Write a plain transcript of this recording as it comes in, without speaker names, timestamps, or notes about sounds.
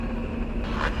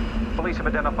Police have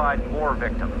identified more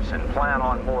victims and plan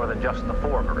on more than just the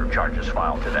 4 murder charges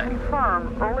filed today.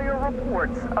 Confirm earlier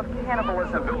reports of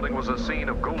cannibalism. The building was a scene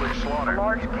of ghoulish slaughter. A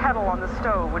large kettle on the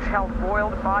stove which held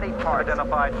boiled body parts.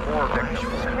 Identified more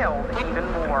victims and killed even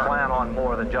more. plan on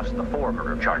more than just the 4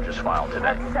 murder charges filed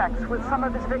today. Had sex with some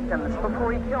of his victims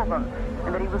before he killed them,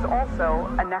 and that he was also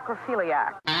a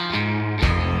necrophiliac.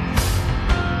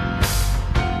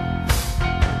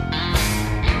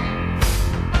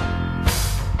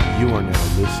 You are now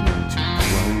listening to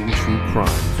Grinding True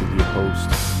Crimes with your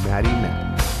hosts, Maddie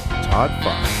Matt, Todd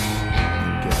Fox,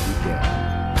 and Gabby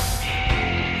Gab.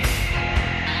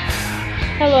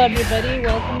 Hello, everybody.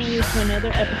 Welcome you to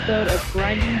another episode of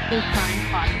Grinding True Crime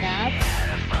Podcast.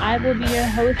 I will be your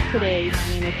host today. My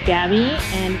name is Gabby,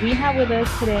 and we have with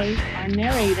us today our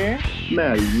narrator,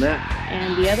 Maddie Matt,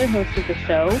 and the other host of the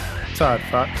show, Todd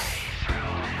Fox.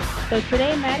 So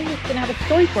today, Maddie is going to have a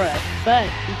story for us. But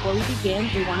before we begin,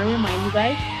 we want to remind you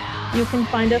guys, you can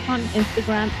find us on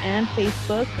Instagram and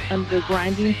Facebook under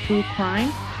Grinding True Crime.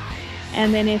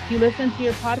 And then if you listen to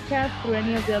your podcast through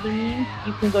any of the other means,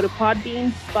 you can go to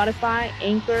Podbean, Spotify,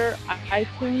 Anchor,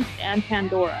 iTunes, and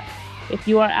Pandora. If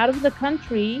you are out of the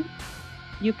country,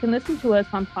 you can listen to us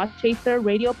on Podchaser,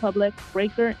 Radio Public,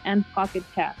 Breaker, and Pocket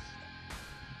Cast.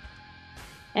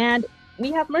 And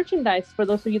we have merchandise. For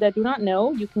those of you that do not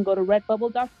know, you can go to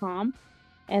redbubble.com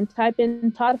and type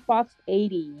in Todd Fox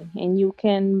 80, and you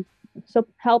can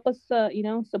help us,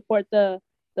 support the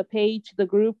page, the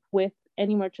group, with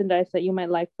any merchandise that you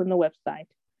might like from the website.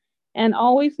 And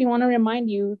always, we want to remind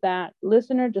you that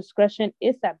listener discretion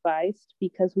is advised,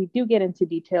 because we do get into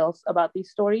details about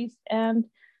these stories, and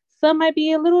some might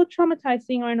be a little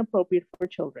traumatizing or inappropriate for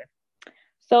children.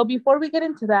 So before we get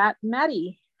into that,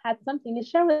 Maddie had something to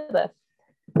share with us.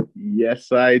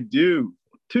 Yes, I do.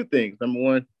 2 things. Number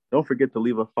 1, don't forget to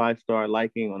leave a 5-star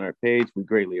liking on our page. We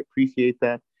greatly appreciate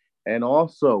that. And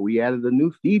also, we added a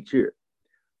new feature.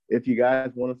 If you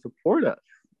guys want to support us,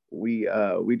 we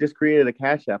just created a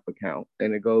Cash App account,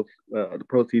 and it goes. The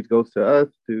proceeds goes to us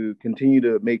to continue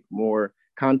to make more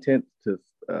content to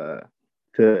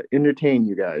entertain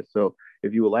you guys. So,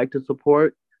 if you would like to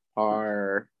support,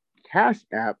 our Cash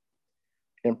App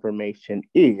information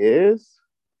is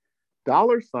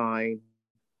 $Grinding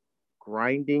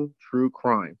True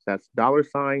Crimes. That's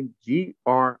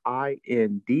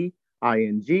 $GRINDINGTRUECRIMES.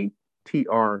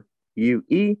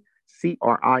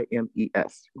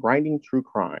 Grinding True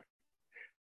Crime.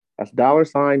 That's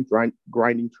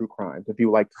 $Grinding True Crimes if you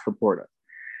would like to support us.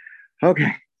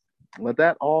 Okay. With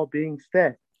that all being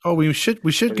said. Oh, we should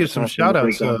give some shout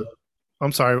outs.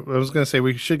 I'm sorry. I was going to say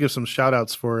we should give some shout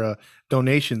outs for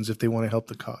donations if they want to help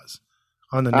the cause.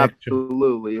 On the next show.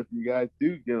 Absolutely. If you guys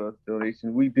do give us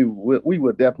donations, we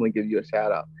will definitely give you a shout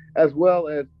out. As well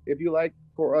as if you like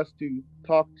for us to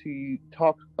talk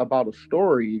about a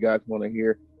story you guys want to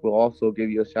hear, we'll also give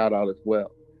you a shout out as well.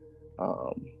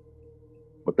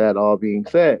 With that all being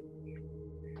said,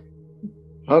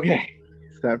 okay,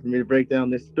 it's time for me to break down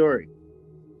this story.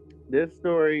 This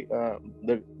story,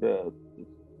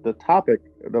 the topic,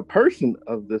 the person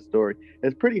of this story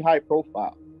is pretty high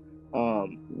profile.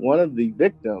 One of the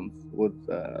victims was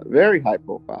very high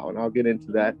profile, and I'll get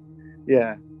into that.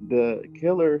 Yeah, the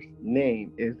killer's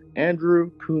name is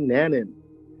Andrew Cunanan.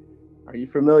 Are you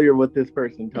familiar with this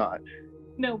person, Todd?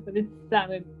 No, but it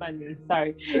sounded funny.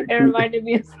 Sorry. It reminded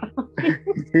me of something.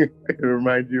 It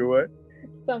reminds you of what?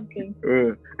 Something.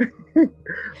 Have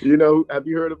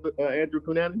you heard of Andrew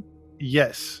Cunanan?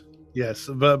 Yes,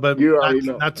 but you already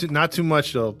know. Not too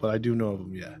much though, but I do know of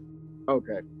him. Yeah.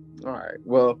 Okay. All right.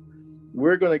 Well,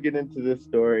 we're going to get into this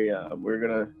story. We're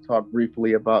going to talk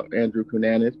briefly about Andrew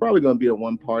Cunanan. It's probably going to be a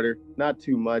one-parter, not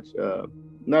too much,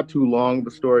 not too long of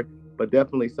a story, but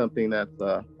definitely something that's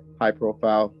high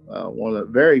profile. One of the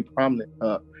very prominent,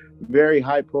 very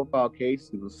high profile case.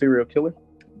 He was a serial killer.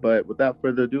 But without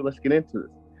further ado, let's get into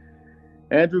this.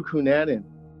 Andrew Cunanan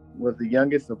was the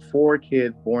youngest of 4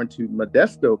 kids born to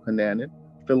Modesto Cunanan,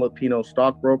 Filipino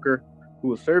stockbroker who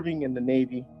was serving in the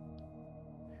Navy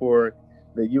for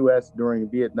the U.S. during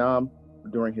Vietnam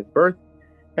during his birth,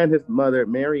 and his mother,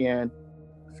 Marianne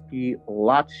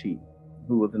Schillaci,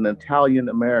 who was an Italian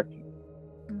American.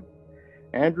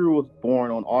 Andrew was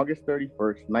born on August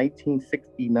 31st,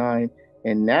 1969,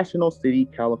 in National City,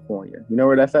 California. You know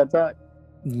where that's at, Todd?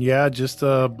 Yeah, just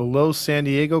below San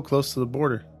Diego, close to the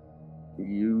border.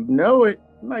 You know it.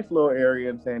 Nice little area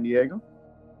in San Diego.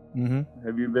 Mm-hmm.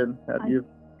 Have you been? I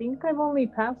think I've only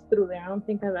passed through there. I don't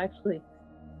think I've actually.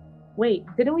 Wait,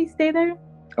 didn't we stay there?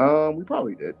 We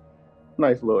probably did.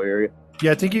 Nice little area.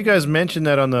 Yeah, I think you guys mentioned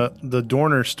that on the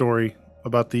Dorner story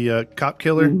about the cop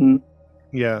killer. Mm-hmm.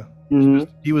 Yeah,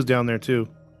 He was down there too.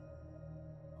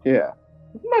 Yeah,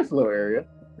 it's a nice little area.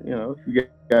 You know, if you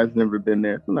guys never been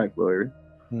there, it's a nice little area.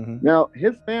 Now,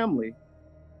 his family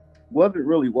wasn't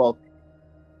really wealthy.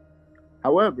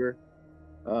 However,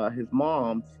 his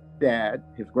mom's dad,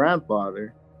 his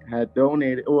grandfather, had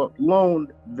donated or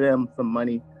loaned them some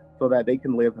money so that they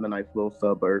can live in a nice little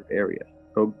suburb area.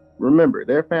 So remember,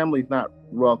 their family's not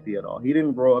wealthy at all. He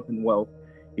didn't grow up in wealth.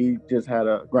 He just had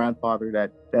a grandfather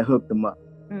that hooked him up.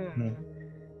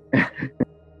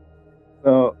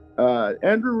 So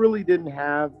Andrew really didn't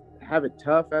have it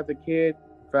tough as a kid.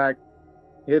 In fact,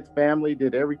 his family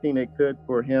did everything they could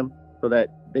for him so that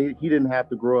he didn't have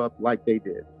to grow up like they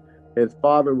did. His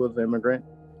father was an immigrant.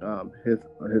 His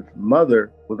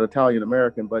mother was Italian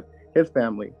American, but her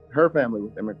family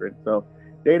was immigrant. So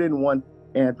they didn't want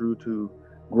Andrew to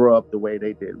grow up the way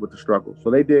they did with the struggle. So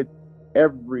they did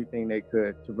everything they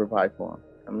could to provide for him.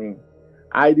 I mean,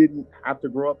 I didn't have to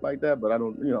grow up like that, but I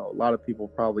don't, you know, a lot of people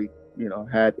probably, you know,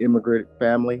 had immigrant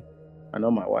family. I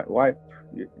know my wife,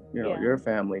 you know, your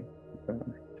family.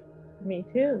 Me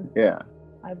too. Yeah.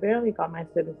 I barely got my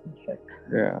citizenship.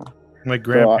 Yeah. My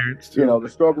grandparents too. You know, the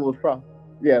struggle was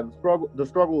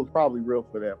probably real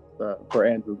for them, for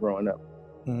Andrew growing up.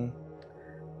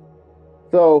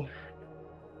 So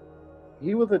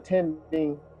he was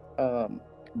attending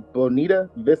Bonita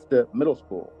Vista Middle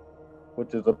School,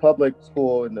 which is a public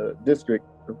school in the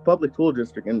public school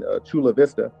district in Chula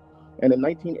Vista. And in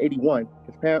 1981,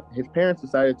 his parents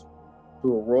decided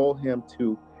to enroll him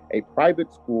to a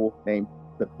private school named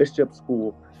the Bishop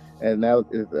School, and that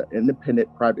is an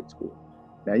independent private school.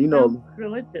 Now, you know, sounds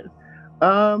religious.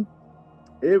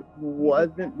 It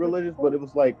wasn't religious, but it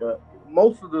was like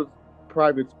most of the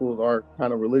private schools are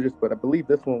kind of religious, but I believe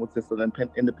this one was just an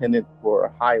independent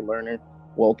for high learner,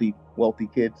 wealthy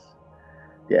kids.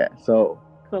 Yeah, so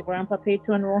Grandpa paid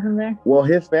to enroll him there? Well,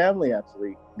 his family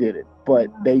actually did it, but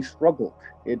they struggled.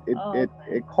 It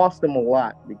cost them a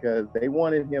lot because they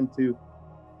wanted him to,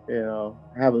 you know,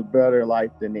 have a better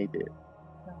life than they did.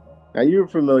 Now, you're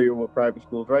familiar with private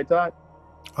schools, right, Todd?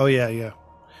 Oh yeah.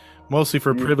 Mostly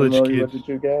for privileged kids. With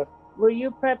the Were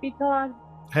you preppy, Todd?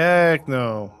 Heck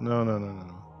no.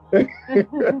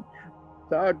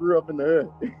 Todd grew up in the hood.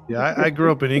 Yeah, I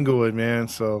grew up in Inglewood, man.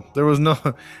 So there was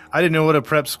I didn't know what a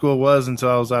prep school was until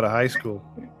I was out of high school.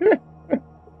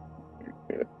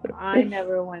 I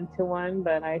never went to one,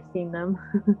 but I've seen them.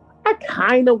 I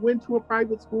kind of went to a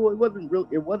private school. It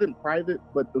wasn't private,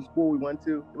 but the school we went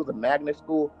to, it was a magnet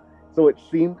school, so it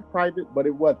seemed private, but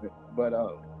it wasn't. But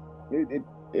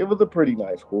it was a pretty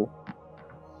nice school.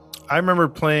 I remember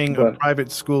playing a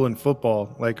private school in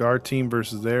football, like our team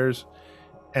versus theirs.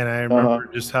 And I remember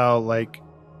just how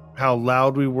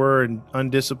loud we were and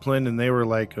undisciplined, and they were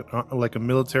like a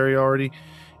military already,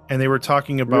 and they were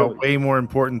talking about way more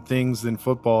important things than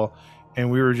football,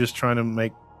 and we were just trying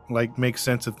to make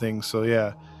sense of things. So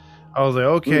yeah, I was like,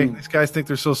 okay, these guys think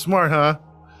they're so smart, huh?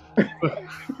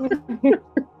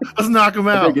 Let's knock them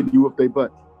out. They get you up their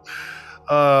butt.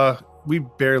 We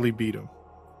barely beat them.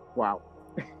 Wow.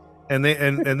 And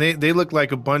they looked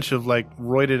like a bunch of like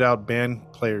roided out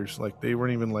band players. Like they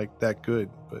weren't even like that good,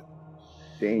 but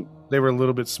dang, they were a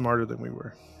little bit smarter than we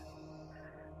were.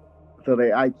 So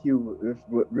their IQ is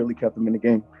what really kept them in the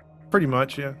game. Pretty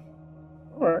much, yeah.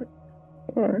 All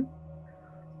right.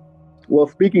 Well,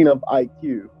 speaking of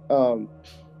IQ,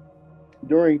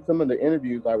 during some of the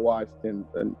interviews I watched and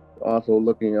also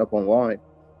looking up online,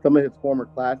 some of his former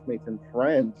classmates and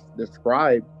friends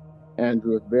described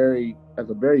Andrew as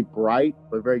a very bright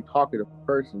but very talkative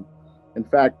person. In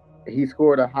fact, he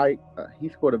scored a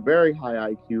very high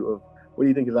IQ of, what do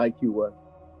you think his IQ was?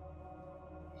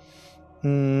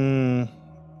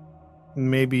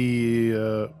 Maybe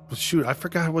shoot, I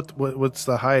forgot what's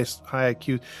the highest high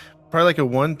IQ. Probably like a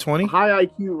 120. High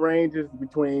IQ ranges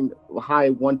between high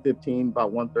 115,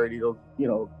 about 130. Those, you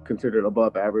know, considered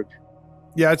above average.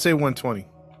 Yeah, I'd say 120.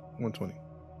 120.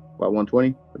 About 120?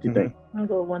 What do you think? I'll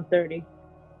go 130.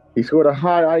 He scored a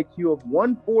high IQ of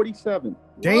 147.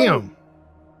 Damn. Whoa.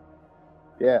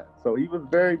 Yeah, so he was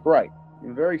very bright. He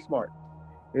was very smart.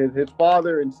 His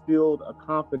father instilled a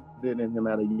confidence in him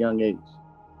at a young age,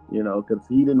 you know, because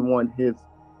he didn't want him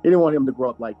to grow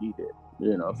up like he did,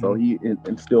 you know. So he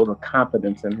instilled a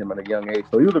confidence in him at a young age.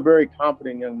 So he was a very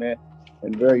confident young man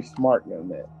and very smart young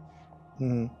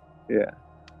man. Yeah.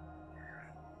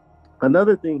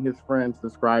 Another thing his friends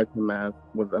described him as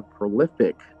was a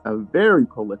very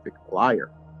prolific liar.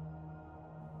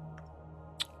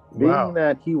 Wow. Being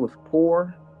that he was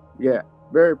poor, yeah,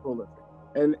 very prolific.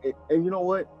 And you know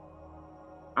what?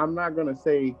 I'm not going to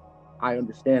say I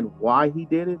understand why he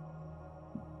did it,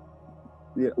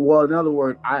 Yeah, well, in other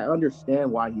words, I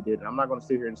understand why he did it. I'm not going to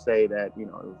sit here and say that, it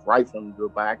was right for him to do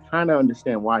it, but I kind of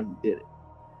understand why he did it.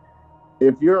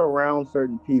 If you're around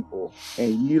certain people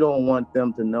and you don't want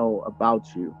them to know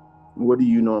about you, what do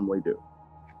you normally do?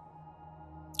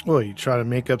 Well, you try to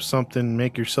make up something,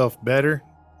 make yourself better,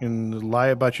 and lie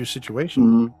about your situation.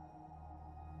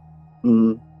 Mm-hmm.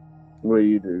 Mm-hmm. What do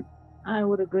you do? I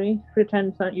would agree.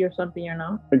 Pretend you're something you're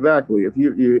not. Exactly. If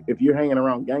you're hanging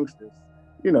around gangsters,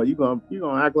 you're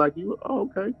gonna act like you. Oh,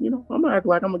 okay. I'm gonna act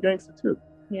like I'm a gangster too.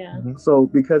 Yeah. Mm-hmm. So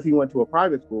because he went to a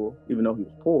private school, even though he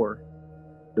was poor,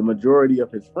 the majority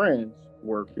of his friends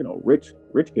were, rich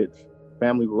kids,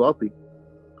 family wealthy.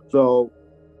 So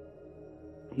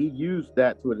he used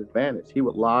that to his advantage. He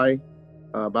would lie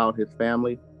about his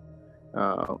family,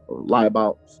 lie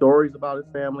about stories about his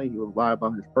family. He would lie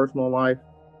about his personal life,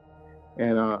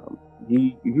 and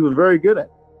he was very good at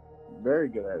it. Very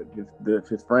good at it.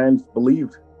 His friends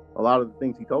believed a lot of the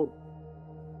things he told them.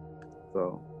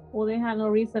 So. Well, they had no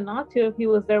reason not to if he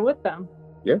was there with them.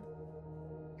 Yeah.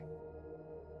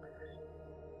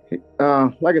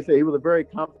 Like I said, he was a very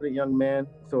confident young man.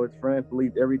 So his friends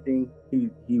believed everything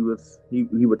he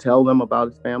would tell them about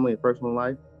his family and personal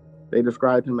life. They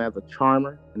described him as a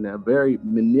charmer and a very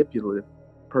manipulative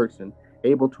person,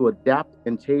 able to adapt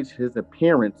and change his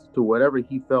appearance to whatever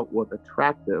he felt was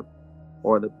attractive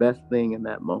or the best thing in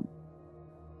that moment.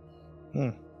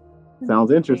 Sounds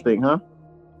interesting, huh?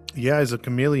 Yeah, he's a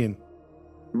chameleon.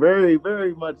 Very,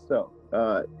 very much so.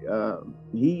 I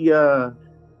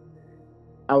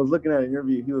was looking at an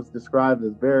interview. He was described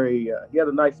as he had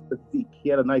a nice physique. He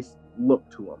had a nice look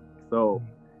to him. So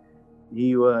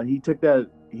he took that.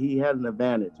 He had an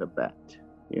advantage of that,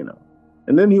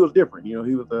 And then he was different. He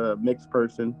was a mixed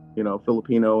person,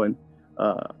 Filipino and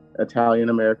Italian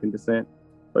American descent.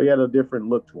 So he had a different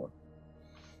look to him.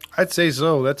 I'd say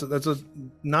so. That's a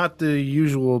not the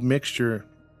usual mixture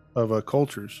of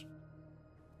cultures.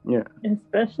 Yeah,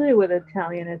 especially with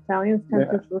Italian. Italians tend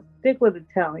to stick with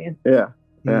Italian. Yeah,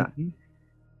 yeah. Mm-hmm.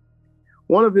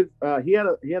 One of his he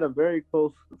had a very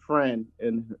close friend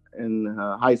in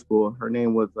high school. Her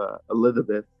name was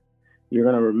Elizabeth. You're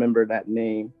gonna remember that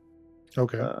name.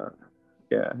 Okay.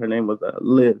 Yeah, her name was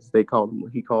Liz. He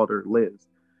called her Liz,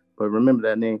 but remember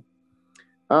that name.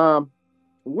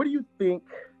 What do you think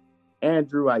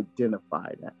Andrew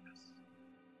identified as?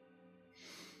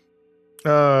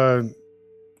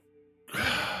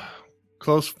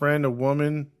 Close friend, a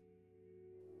woman,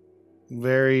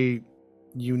 very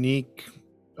unique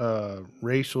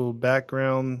racial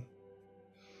background,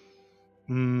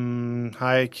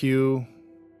 high IQ.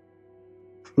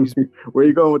 Where are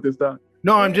you going with this, Doc?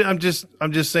 No, I'm just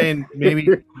saying maybe.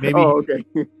 Oh, okay.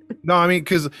 No, I mean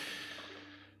because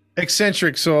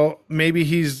eccentric. So maybe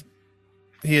he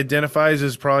identifies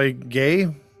as probably gay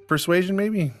persuasion,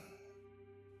 maybe.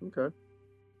 Okay.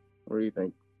 What do you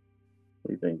think? What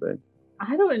do you think, babe?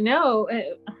 I don't know.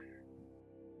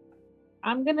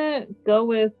 I'm gonna go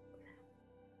with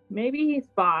maybe he's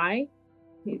bi.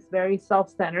 He's very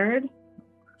self-centered.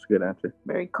 That's a good answer.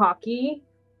 Very cocky,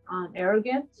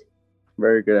 arrogant.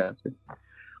 Very good answer.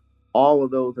 All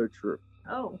of those are true.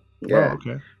 Oh. Yeah. Oh,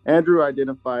 okay. Andrew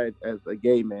identified as a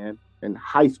gay man in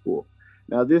high school.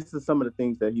 Now, this is some of the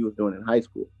things that he was doing in high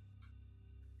school.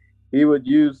 He would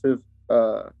use his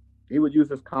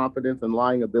confidence and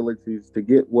lying abilities to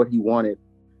get what he wanted,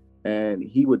 and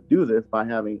he would do this by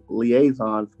having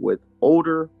liaisons with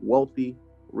older, wealthy,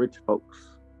 rich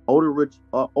folks, older,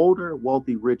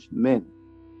 wealthy, rich men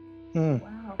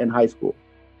in high school.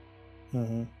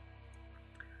 Mm-hmm.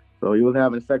 So he was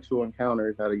having sexual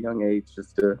encounters at a young age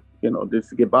just to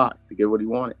get by, to get what he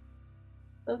wanted.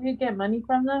 So he'd get money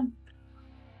from them?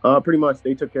 Pretty much,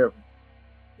 they took care of him.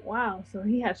 Wow, so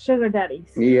he had sugar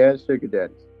daddies. He had sugar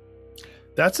daddies.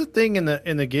 That's a thing in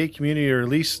the gay community, or at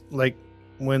least like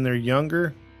when they're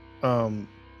younger.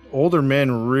 Older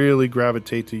men really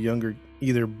gravitate to younger,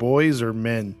 either boys or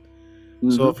men.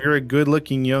 Mm-hmm. So if you're a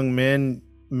good-looking young man,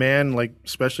 like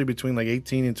especially between like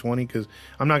 18 and 20, because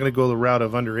I'm not going to go the route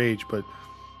of underage, but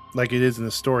like it is in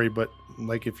the story. But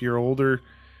like if you're older,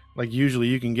 like usually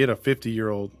you can get a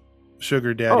 50-year-old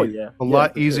sugar daddy a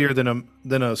lot easier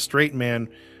than a straight man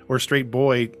or straight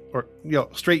boy or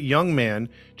straight young man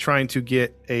trying to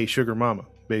get a sugar mama,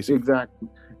 basically. Exactly.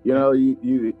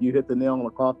 You hit the nail on the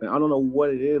coffin. I don't know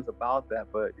what it is about that,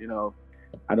 but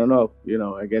I don't know.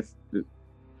 I guess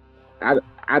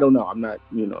I don't know. I'm not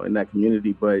in that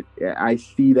community, but I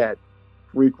see that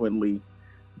frequently,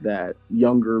 that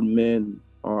younger men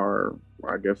are,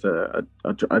 I guess, a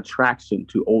attraction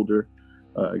to older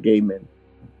gay men.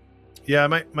 Yeah,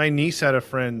 my niece had a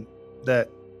friend that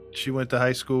she went to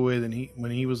high school with, and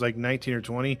when he was like 19 or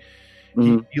 20,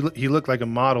 Mhm. he looked like a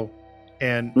model,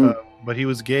 and but he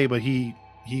was gay, but he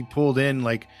pulled in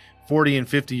like 40 and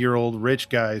 50-year-old rich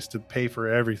guys to pay for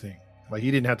everything. Like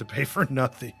he didn't have to pay for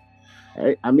nothing.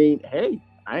 Hey, I mean, hey,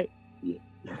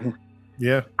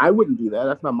 Yeah. I wouldn't do that.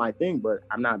 That's not my thing, but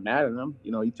I'm not mad at him.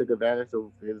 You know, he took advantage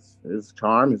of his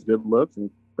charm, his good looks, and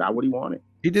got what he wanted.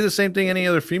 He did the same thing any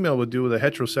other female would do with a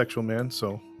heterosexual man.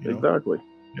 So Exactly.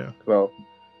 Yeah. So,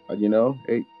 you know,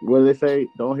 hey, what do they say?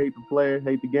 Don't hate the player,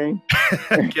 hate the game.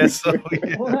 I guess so.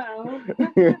 Yeah. Wow.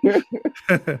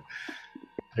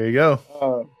 There you go.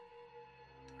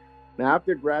 Now,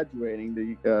 after graduating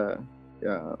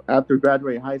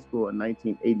high school in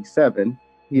 1987,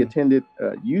 he attended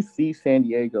UC San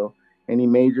Diego, and he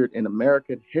majored in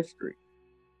American history.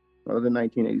 That was in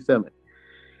 1987.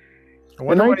 In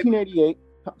 1988,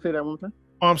 say that one more time.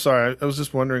 Oh, I'm sorry. I was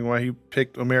just wondering why he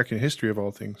picked American history of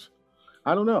all things.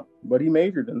 I don't know, but he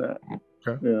majored in that.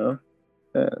 Okay. Yeah.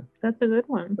 That's a good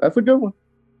one. That's a good one.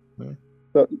 Yeah.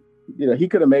 So, you know, he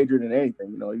could have majored in anything.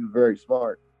 You know, he was very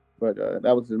smart, but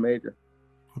that was his major.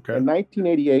 Okay. In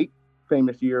 1988,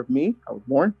 famous year of me, I was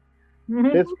born.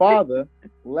 His father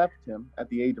left him at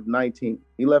the age of 19.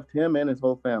 He left him and his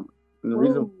whole family. And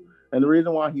the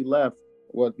reason why he left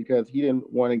was because he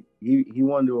wanted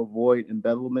to avoid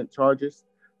embezzlement charges.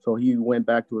 So he went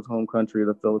back to his home country,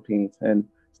 the Philippines, and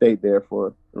stayed there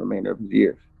for the remainder of his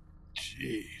years.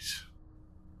 Jeez.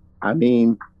 I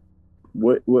mean,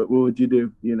 what would you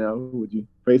do? You know, would you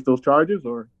face those charges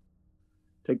or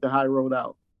take the high road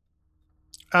out?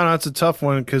 I don't know. It's a tough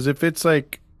one because if it's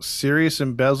like serious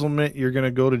embezzlement, you're going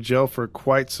to go to jail for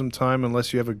quite some time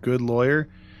unless you have a good lawyer.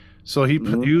 So he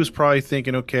was probably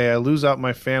thinking, okay, I lose out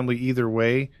my family either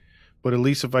way, but at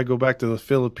least if I go back to the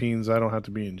Philippines, I don't have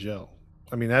to be in jail.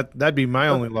 I mean, that'd be my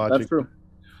only logic.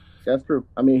 That's true.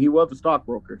 I mean, he was a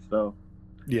stockbroker, so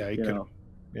yeah, he could.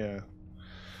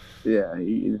 Yeah,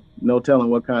 no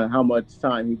telling how much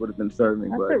time he would have been serving.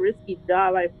 That's a risky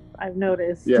job. I've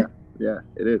noticed. Yeah,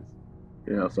 it is.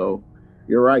 You know, so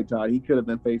you're right, Todd. He could have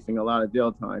been facing a lot of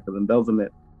jail time because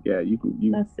embezzlement. Yeah,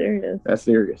 That's serious. That's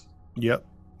serious. Yep.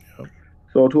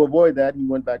 So to avoid that, he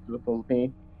went back to the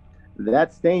Philippines.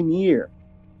 That same year,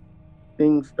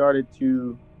 things started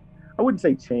to, I wouldn't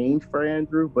say change for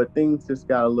Andrew, but things just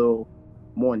got a little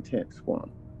more intense for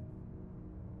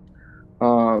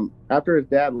him. After his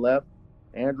dad left,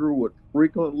 Andrew would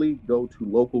frequently go to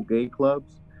local gay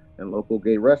clubs and local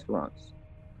gay restaurants.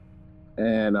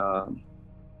 And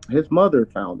his mother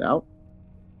found out,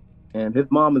 and his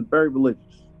mom is very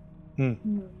religious.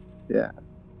 Yeah.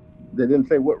 They didn't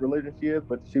say what religion she is,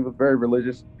 but she was very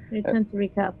religious. They tend to be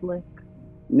Catholic.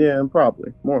 Yeah,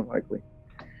 probably, more likely.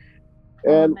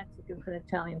 And Mexicans and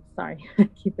Italians. Sorry,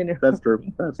 keeping it. That's true.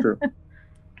 That's true.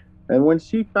 And when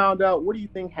she found out, what do you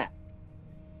think happened?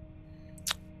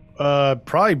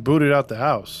 Probably booted out the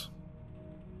house.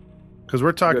 Because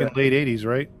we're talking late 80s,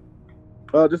 right?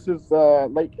 This is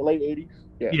late 80s.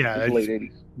 Yeah,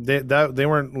 late 80s. They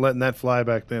weren't letting that fly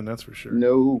back then. That's for sure.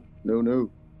 No.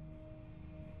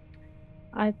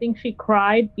 I think she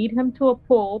cried, beat him to a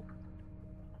pulp.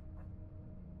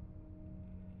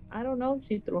 I don't know if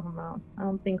she threw him out. I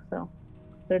don't think so.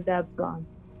 Their dad's gone.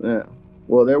 Yeah.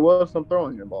 Well, there was some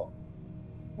throwing involved.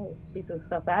 Oh, she threw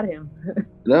stuff at him.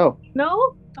 No.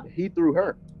 No? He threw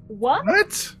her.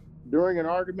 What? During an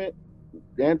argument,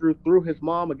 Andrew threw his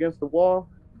mom against the wall,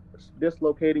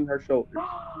 dislocating her shoulders.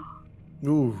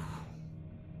 Ooh.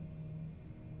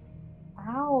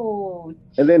 Ouch.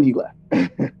 And then he left.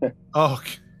 Oh,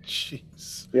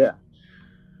 jeez. Yeah.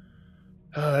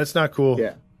 That's not cool.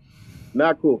 Yeah.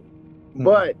 Not cool.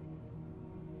 But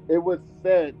it was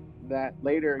said that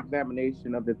later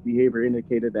examination of his behavior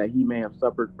indicated that he may have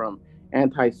suffered from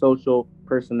antisocial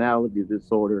personality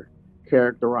disorder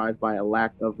characterized by a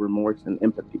lack of remorse and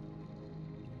empathy.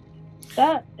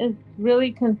 That is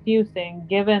really confusing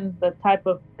given the type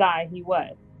of guy he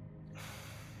was.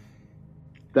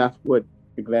 That's what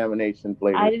examinations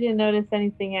later. I didn't notice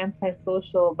anything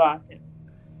antisocial about him.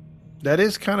 That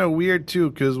is kind of weird too,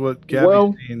 because what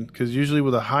Gabby's saying, because usually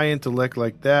with a high intellect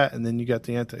like that, and then you got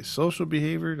the antisocial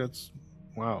behavior, that's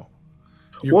wow.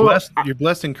 You're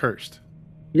blessed and cursed.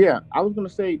 Yeah, I was gonna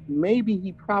say maybe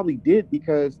he probably did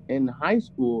because in high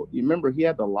school, you remember he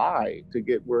had to lie to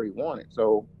get where he wanted.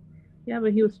 So yeah,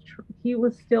 but he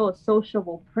was still a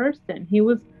sociable person. He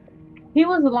was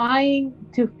lying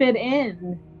to fit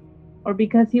in, or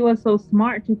because he was so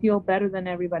smart to feel better than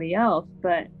everybody else.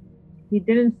 But he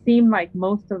didn't seem like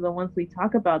most of the ones we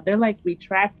talk about. They're like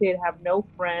retracted, have no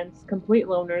friends, complete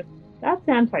loners. That's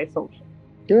antisocial.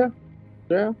 Yeah.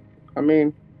 I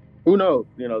mean, who knows?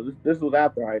 You know, this was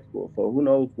after high school, so who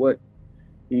knows what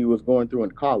he was going through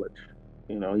in college.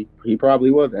 You know, he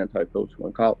probably was antisocial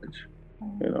in college.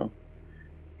 You know,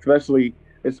 especially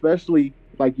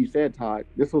like you said, Todd.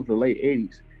 This was the late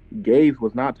 '80s. Gays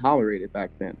was not tolerated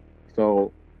back then.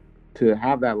 So to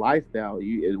have that lifestyle,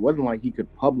 it wasn't like he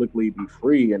could publicly be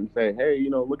free and say, "Hey, you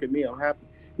know, look at me, I'm happy."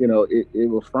 You know, it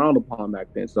was frowned upon back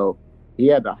then. So he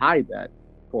had to hide that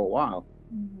for a while.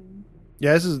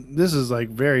 Yeah, this is like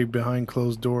very behind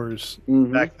closed doors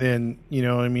back then. You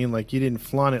know what I mean? Like you didn't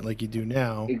flaunt it like you do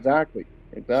now. Exactly.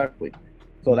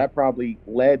 So that probably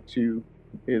led to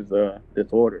his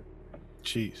disorder.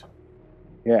 Jeez.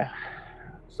 Yeah.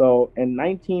 So in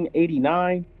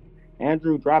 1989,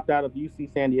 Andrew dropped out of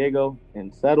UC San Diego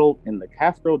and settled in the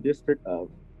Castro district of,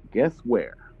 guess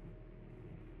where?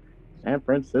 San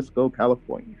Francisco,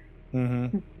 California.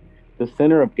 The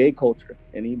center of gay culture.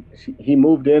 And he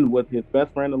moved in with his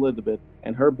best friend Elizabeth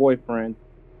and her boyfriend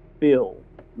Phil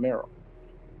Merrill.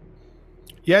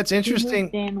 Yeah, it's interesting.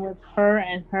 He moved in with her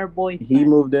and her boyfriend. He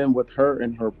moved in with her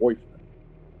and her boyfriend.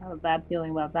 I have a bad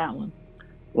feeling about that one.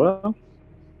 Well,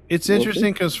 it's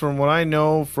interesting because from what I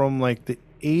know from like the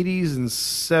 80s and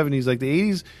 70s, like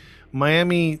the 80s,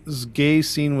 Miami's gay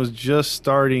scene was just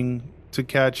starting to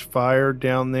catch fire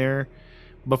down there.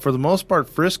 But for the most part,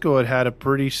 Frisco had a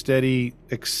pretty steady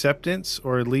acceptance,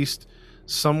 or at least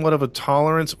somewhat of a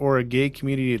tolerance or a gay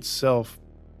community itself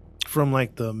from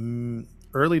like the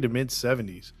early to mid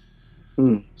 70s.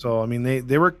 So, I mean,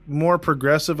 they were more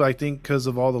progressive, I think, because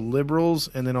of all the liberals,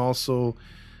 and then also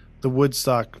the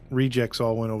Woodstock rejects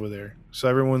all went over there. So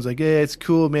everyone's like, "Hey, it's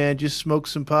cool, man. Just smoke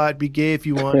some pot, be gay if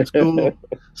you want. It's cool."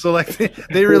 So like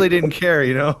they really didn't care,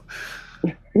 you know?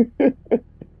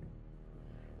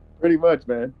 Pretty much,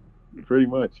 man. Pretty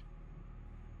much.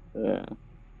 Yeah.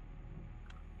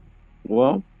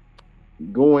 Well,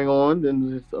 going on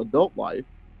in his adult life,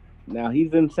 now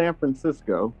he's in San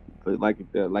Francisco, like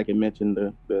I mentioned,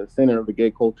 the center of the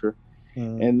gay culture,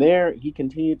 and there he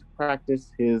continued to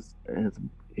practice his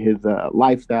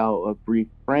lifestyle of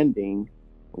befriending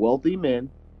wealthy men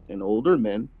and older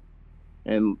men,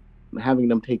 and having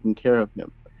them taking care of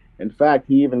him. In fact,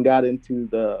 he even got into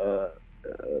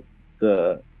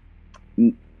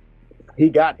he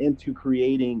got into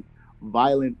creating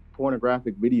violent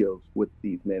pornographic videos with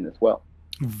these men as well.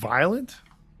 Violent.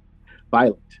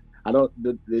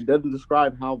 It doesn't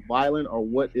describe how violent or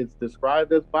what is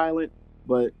described as violent,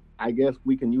 but I guess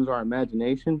we can use our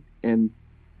imagination and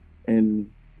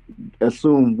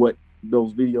assume what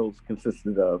those videos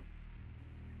consisted of.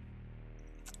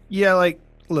 Yeah, like,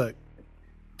 look,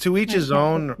 to each his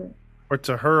own, or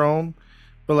to her own.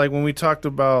 But like when we talked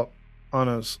about on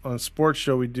a sports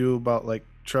show we do about like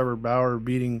Trevor Bauer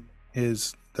beating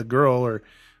the girl,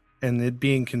 and it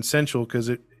being consensual, because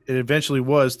it eventually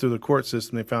was through the court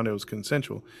system. They found it was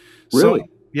consensual. Really? So,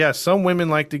 yeah, some women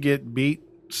like to get beat.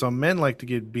 Some men like to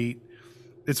get beat.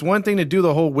 It's one thing to do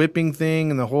the whole whipping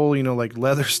thing and the whole, like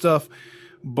leather stuff,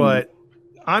 but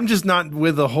I'm just not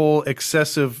with the whole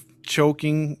excessive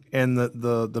choking and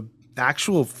the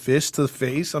actual fist to the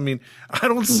face. I mean, I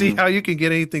don't see how you can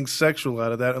get anything sexual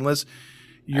out of that unless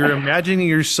you're imagining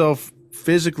yourself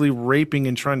physically raping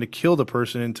and trying to kill the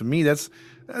person. And to me, that's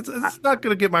not going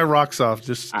to get my rocks off.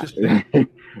 Just I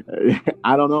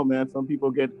don't know, man. Some people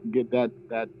get that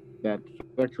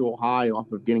sexual high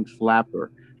off of getting slapped or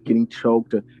getting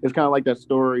choked. It's kind of like that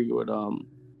story with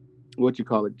what you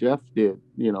call it, Jeff did.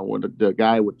 When the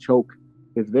guy would choke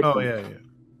his victim. Oh yeah.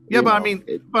 Yeah, but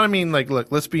I mean, like,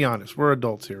 look, let's be honest. We're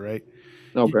adults here, right?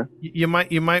 Okay. You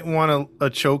might want a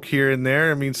choke here and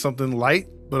there. I mean, something light,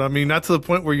 but I mean, not to the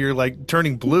point where you're like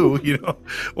turning blue,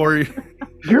 or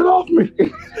get off me.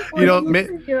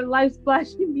 Your life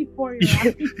flashing before your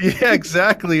eyes. Yeah,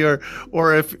 exactly. Or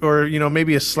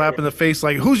maybe a slap in the face,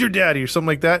 like, "Who's your daddy?" or something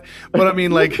like that. But I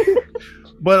mean, like,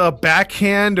 but a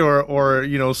backhand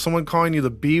or someone calling you the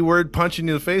B word, punching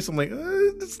you in the face. I'm like,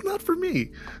 it's not for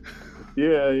me.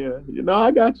 Yeah.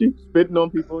 I got you. Spitting on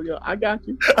people. Yeah, I got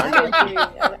you. I don't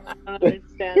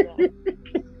understand that.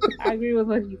 I agree with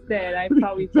what you said. I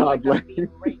probably feel like I'm being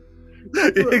raped.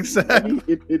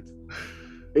 Exactly.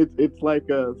 It's like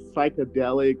a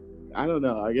psychedelic. I don't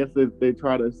know. I guess they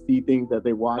try to see things that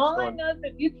they watch. All I know is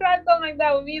if you try something like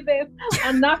that with me, then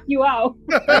I'll knock you out.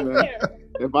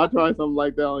 If I try something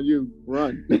like that on you,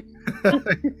 run.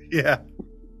 Yeah.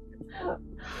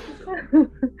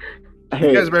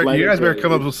 You guys better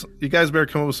come up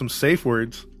with some safe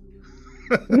words.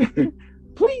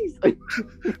 Please.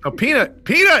 A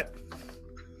peanut.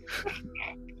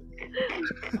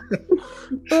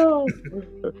 Oh,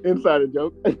 insider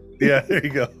joke. Yeah, there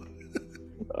you go.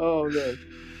 Oh man.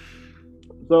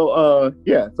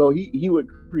 So he would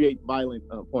create violent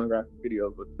pornographic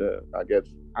videos with the, I guess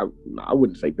I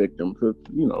wouldn't say victims, but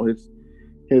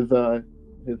his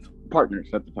partners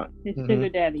at the time. His sugar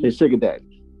daddy. His sugar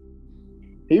daddy.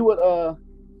 He would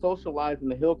socialize in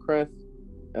the Hillcrest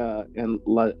and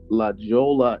La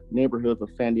Jolla neighborhoods of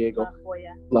San Diego.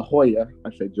 La Jolla. I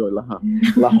say Jolla, huh?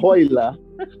 La Jolla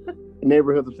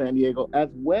neighborhoods of San Diego, as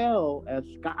well as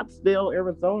Scottsdale,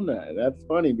 Arizona. That's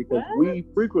funny because we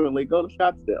frequently go to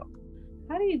Scottsdale.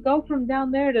 How do you go from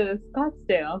down there to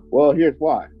Scottsdale? Well, here's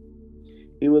why.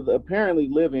 He was apparently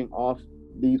living off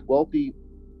these wealthy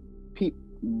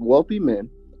men,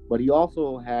 but he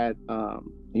also had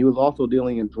he was also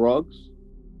dealing in drugs,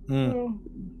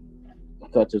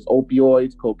 such as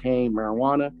opioids, cocaine,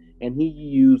 marijuana, and he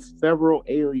used several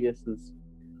aliases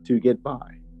to get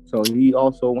by. So he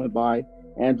also went by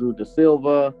Andrew Da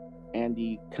Silva,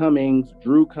 Andy Cummings,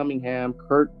 Drew Cunningham,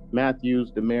 Kurt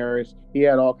Matthews, Damaris. He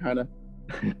had all kind of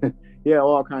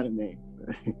names.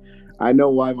 I know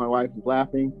why my wife is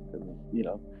laughing.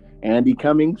 Andy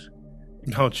Cummings.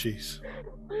 Oh, jeez.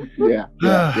 Yeah.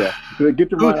 Get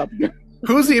your mind up.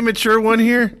 Who's the immature one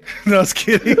here? No, I was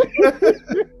kidding.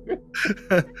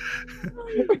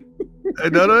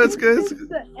 No, it's good.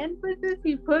 The emphasis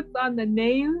he puts on the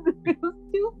names is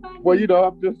too funny. Well,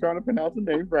 I'm just trying to pronounce the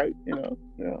names right, so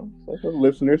the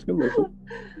listeners can listen.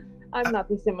 I'm not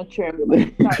this immature.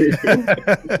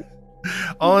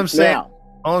 All I'm saying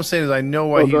is I know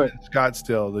why he's in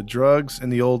Scottsdale. The drugs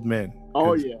and the old men.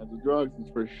 Oh yeah, the drugs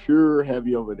is for sure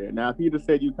heavy over there. Now, if he'd have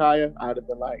said Ukiah, I'd have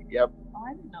been like, "Yep." Oh,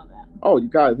 I didn't know that. Oh,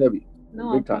 Ukiah is heavy. No,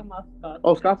 I'm talking about Scottsdale.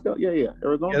 Oh, Scottsdale, yeah,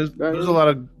 Arizona. Yeah, there's a lot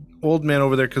of old men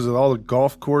over there because of all the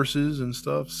golf courses and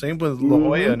stuff. Same with La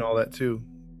Jolla and all that too.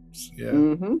 Yeah,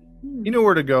 he knew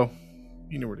where to go.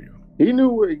 He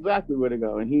knew exactly where to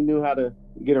go, and he knew how to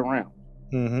get around.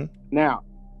 Now,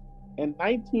 in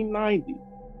 1990,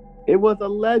 it was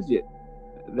alleged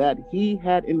that he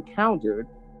had encountered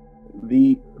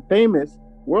the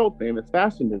world famous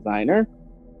fashion designer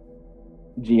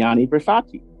Gianni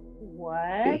Versace.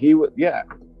 What?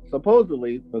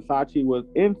 Supposedly Versace was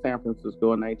in San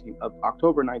Francisco in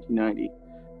October 1990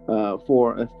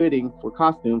 for a fitting for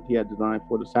costumes he had designed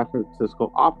for the San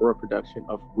Francisco opera production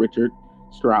of Richard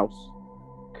Strauss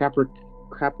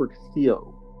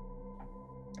Capriccio.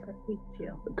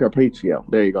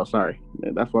 There you go. Sorry,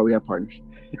 that's why we have partners.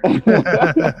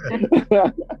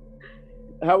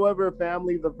 However,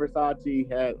 families of Versace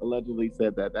had allegedly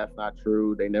said that that's not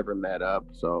true. They never met up.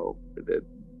 So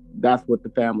that's what the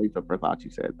families of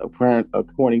Versace said.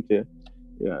 According to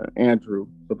Andrew,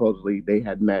 supposedly they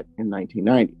had met in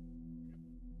 1990.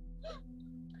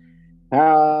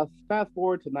 Fast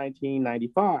forward to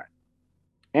 1995.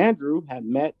 Andrew had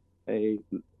met a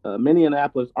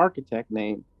Minneapolis architect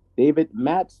named David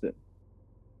Madsen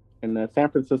in a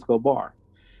San Francisco bar.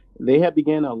 They had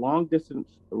begun a long-distance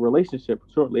relationship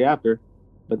shortly after,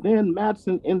 but then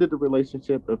Madsen ended the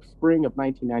relationship of spring of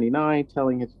 1999,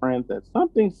 telling his friends that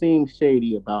something seemed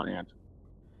shady about Andrew.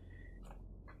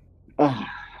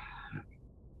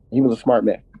 He was a smart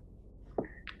man.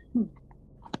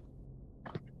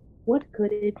 What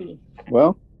could it be?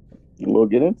 Well, we'll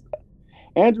get into that.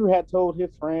 Andrew had told his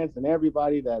friends and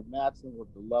everybody that Madsen was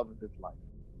the love of his life.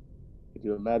 Could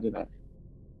you imagine that?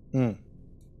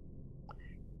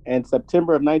 In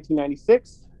September of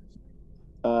 1996,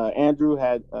 Andrew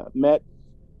had met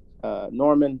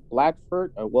Norman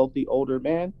Blackford, a wealthy older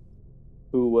man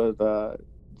who was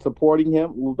supporting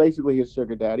him, well, basically his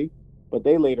sugar daddy, but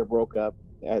they later broke up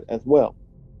as well.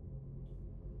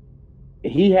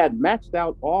 He had maxed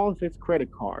out all of his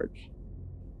credit cards.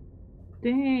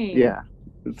 Dang. Yeah.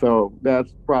 So that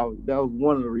was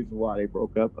one of the reasons why they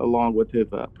broke up, along with his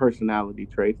personality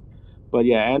traits. But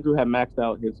yeah, Andrew had maxed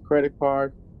out his credit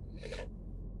card.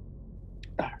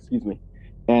 Excuse me.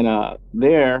 And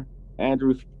there,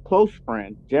 Andrew's close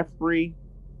friend, Jeffrey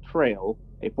Trail,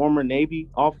 a former Navy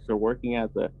officer working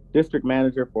as a district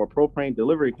manager for a propane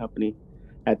delivery company,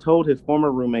 had told his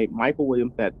former roommate, Michael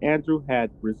Williams, that Andrew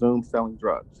had resumed selling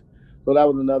drugs. So that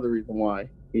was another reason why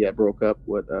he had broke up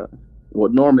with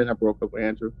Norman had broke up with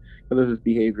Andrew, because of his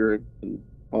behavior and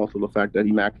also the fact that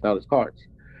he maxed out his cards.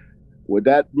 Would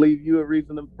that leave you a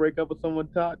reason to break up with someone,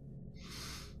 Todd?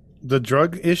 The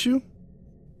drug issue?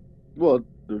 Well,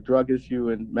 the drug issue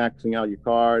and maxing out your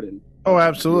card. Oh,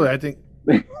 absolutely. I think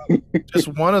just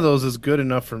one of those is good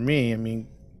enough for me. I mean,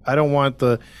 I don't want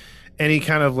any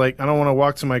kind of I don't want to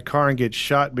walk to my car and get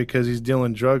shot because he's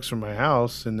dealing drugs from my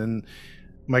house. And then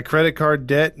my credit card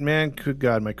debt, man, good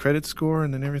God, my credit score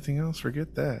and then everything else,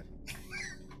 forget that.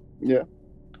 Yeah.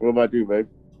 What about you, babe?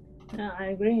 I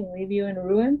agree. Leave you in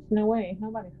ruins? No way.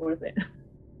 Nobody's worth it.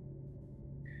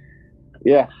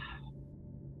 Yeah.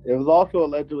 It was also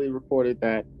allegedly reported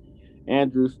that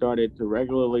Andrew started to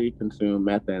regularly consume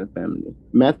methamphetamine.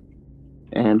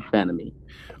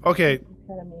 Okay,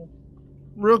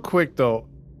 real quick though,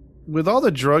 with all the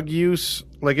drug use,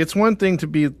 like it's one thing to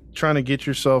be trying to get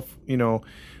yourself,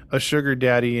 a sugar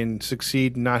daddy and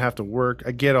succeed and not have to work.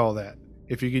 I get all that.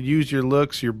 If you could use your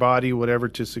looks, your body, whatever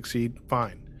to succeed,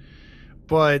 fine.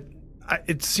 But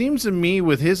it seems to me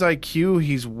with his IQ,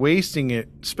 he's wasting it,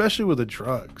 especially with the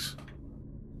drugs.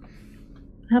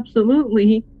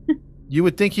 Absolutely. You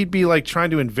would think he'd be like trying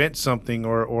to invent something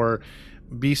or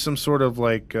be some sort of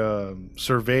like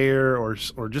surveyor or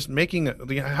just having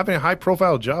a high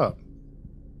profile job.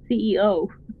 CEO.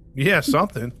 Yeah,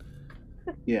 something.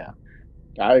 Yeah,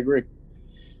 I agree.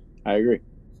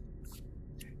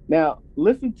 Now,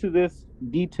 listen to this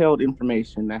detailed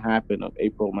information that happened on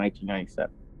April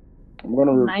 1997. I'm going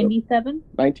to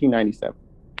 1997.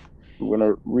 I'm going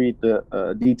to read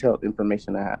the detailed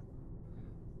information that happened.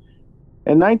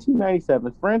 In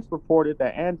 1997, friends reported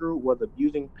that Andrew was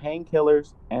abusing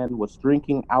painkillers and was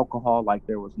drinking alcohol like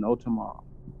there was no tomorrow.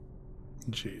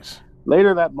 Jeez.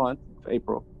 Later that month,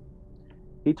 April,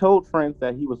 he told friends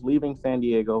that he was leaving San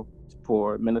Diego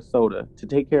for Minnesota to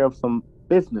take care of some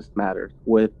business matters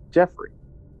with Jeffrey.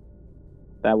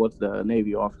 That was the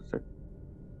Navy officer.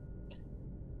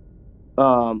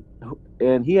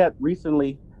 And he had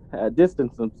recently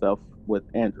distanced himself with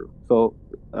Andrew. So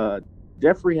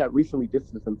Jeffrey had recently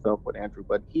distanced himself with Andrew,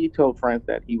 but he told friends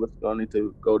that he was going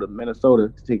to go to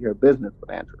Minnesota to take care of business with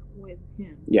Andrew. With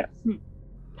him. Yes.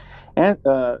 And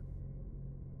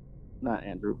not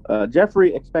Andrew.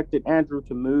 Jeffrey expected Andrew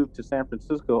to move to San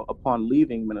Francisco upon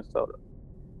leaving Minnesota.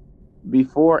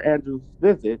 Before Andrew's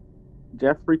visit,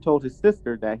 Jeffrey told his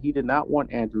sister that he did not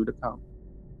want Andrew to come.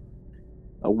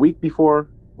 Let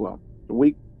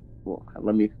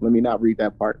me not read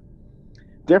that part.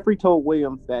 Jeffrey told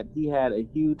Williams that he had a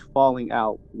huge falling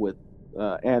out with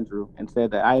Andrew and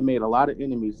said that I made a lot of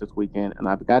enemies this weekend and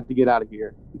I've got to get out of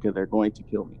here because they're going to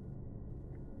kill me.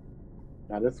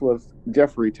 Now, this was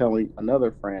Jeffrey telling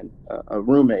another friend,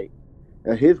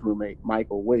 his roommate,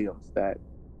 Michael Williams, that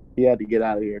he had to get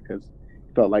out of here because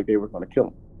he felt like they were going to kill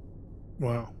him.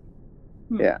 Wow.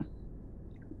 Yeah.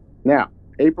 Now,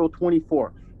 April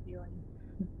 24th.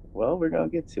 Well, we're going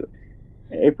to get to it.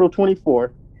 April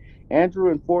 24th,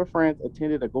 Andrew and 4 friends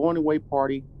attended a going-away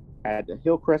party at the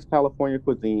Hillcrest, California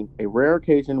Cuisine, a rare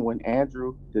occasion when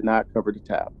Andrew did not cover the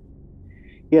tab.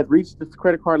 He had reached his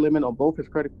credit card limit on both his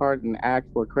credit cards and asked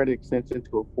for a credit extension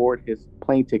to afford his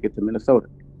plane ticket to Minnesota.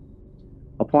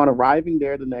 Upon arriving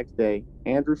there the next day,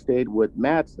 Andrew stayed with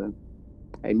Madsen,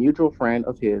 a mutual friend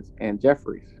of his and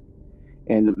Jeffrey's,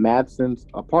 in Madsen's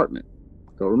apartment.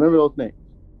 So remember those names.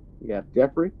 You have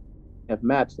Jeffrey, you have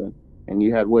Madsen, and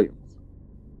you had Williams.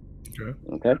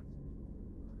 Okay.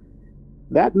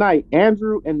 That night,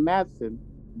 Andrew and Madsen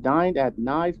dined at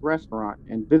Nye's restaurant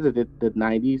and visited the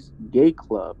 90s gay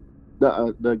club,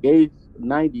 the gay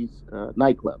 90s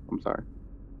nightclub. I'm sorry.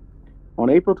 On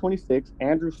April 26th,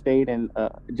 Andrew stayed in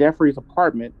Jeffrey's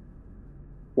apartment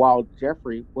while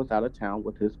Jeffrey was out of town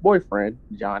with his boyfriend,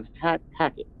 John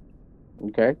Hackett.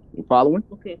 Okay, you following?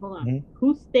 Okay, hold on. Mm-hmm.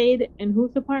 Who stayed in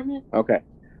whose apartment? Okay.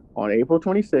 On April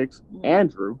 26th,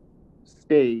 Andrew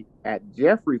stayed at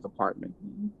Jeffrey's apartment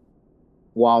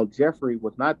while Jeffrey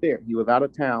was not there. He was out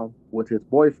of town with his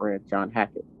boyfriend, John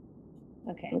Hackett.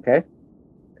 Okay.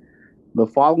 The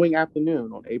following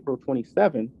afternoon, on April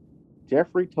 27th,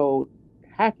 Jeffrey told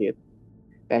Hackett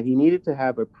that he needed to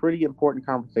have a pretty important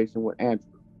conversation with Andrew.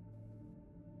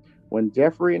 When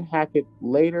Jeffrey and Hackett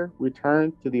later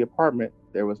returned to the apartment,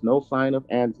 there was no sign of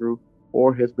Andrew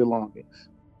or his belongings.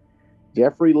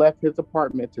 Jeffrey left his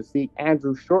apartment to seek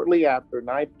Andrew shortly after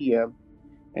 9 p.m.,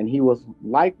 and he was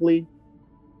likely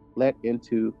let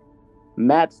into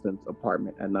Madsen's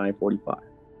apartment at 9:45.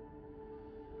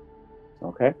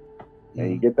 Okay?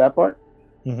 And you get that part?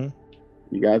 Mm-hmm.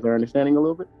 You guys are understanding a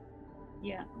little bit?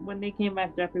 Yeah. When they came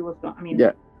back, Jeffrey was gone.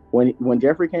 Yeah. When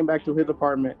Jeffrey came back to his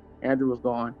apartment, Andrew was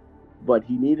gone, but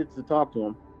he needed to talk to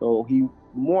him, so he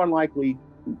more than likely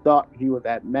thought he was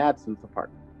at Madsen's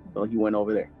apartment. So he went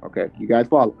over there. Okay, you guys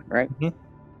following, right?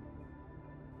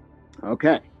 Mm-hmm.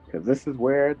 Okay, because this is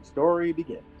where the story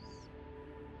begins.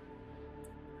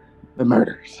 The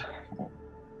murders.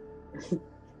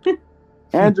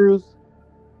 Andrews,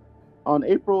 on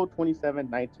April 27,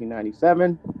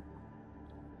 1997,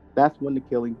 that's when the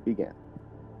killings began.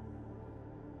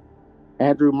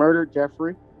 Andrew murdered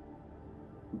Jeffrey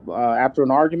after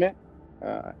an argument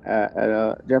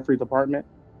at Jeffrey's apartment.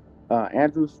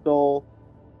 Andrew stole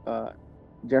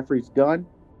Jeffrey's gun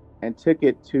and took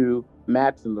it to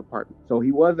Matson's apartment. So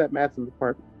he was at Matson's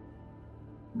apartment,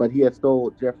 but he had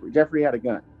stole Jeffrey. Jeffrey had a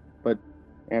gun, but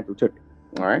Andrew took it.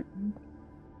 All right.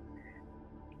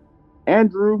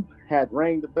 Andrew had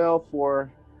rang the bell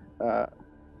for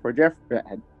Jeffrey.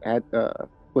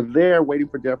 Was there waiting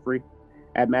for Jeffrey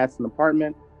at Matson's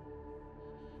apartment,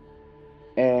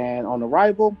 and on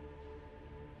arrival,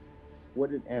 what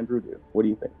did Andrew do? What do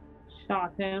you think?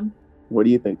 Shot him. What do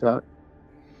you think, Todd?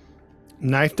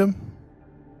 Knifed him?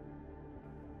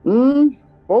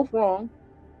 Both wrong,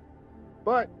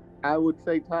 but I would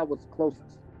say Todd was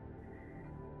closest.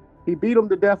 He beat him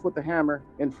to death with a hammer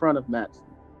in front of Matson.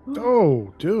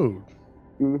 Oh, dude.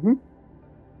 Mm-hmm.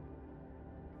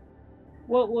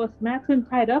 What, was Matson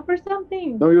tied up or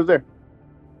something? No, he was there.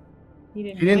 He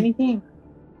didn't do anything.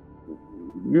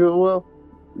 You'll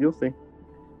see.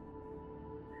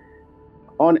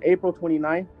 On April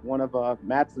 29th, one of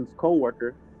Matson's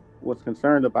co-workers was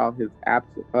concerned about his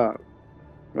absence.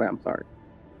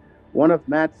 One of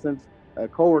Matson's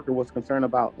co-worker was concerned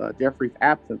about Jeffrey's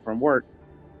absence from work,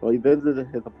 so he visited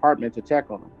his apartment to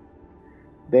check on him.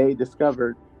 They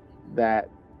discovered that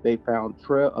they found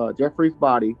Jeffrey's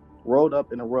body rolled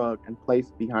up in a rug and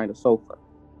placed behind a sofa.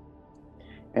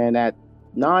 And at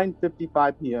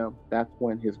 9:55 p.m., that's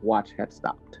when his watch had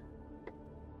stopped.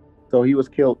 So he was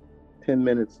killed 10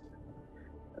 minutes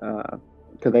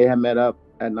because they had met up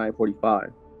at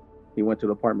 9:45. He went to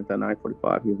the apartment at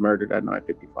 9:45. He was murdered at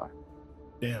 9:55.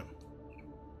 Damn.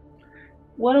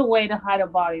 What a way to hide a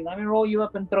body. Let me roll you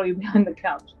up and throw you behind the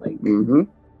couch. Like, Mm-hmm.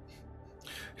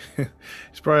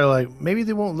 It's probably like, maybe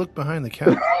they won't look behind the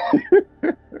couch.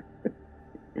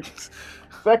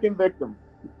 Second victim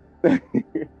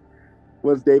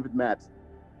was David Matson.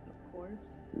 of course.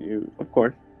 Of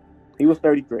course. He was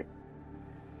 33.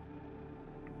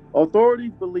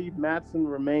 Authorities believe Matson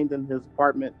remained in his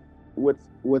apartment with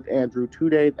Andrew 2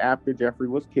 days after Jeffrey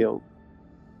was killed,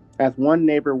 as one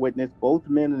neighbor witnessed both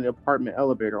men in the apartment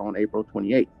elevator on April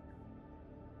 28th.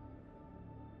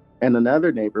 And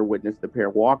another neighbor witnessed the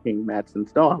pair walking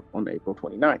Matson's dog on April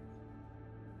 29th.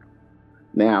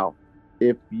 Now,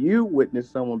 if you witness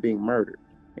someone being murdered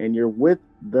and you're with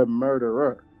the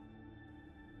murderer,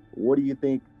 what do you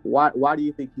think? Why do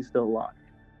you think he's still alive?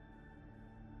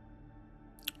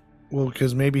 Well,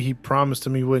 because maybe he promised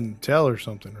him he wouldn't tell or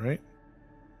something, right?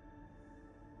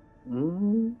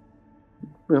 Mm-hmm.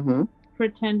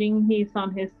 Pretending he's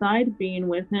on his side, being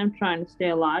with him, trying to stay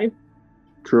alive.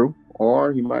 True.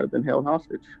 Or he might have been held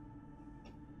hostage.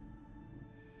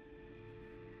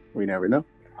 We never know.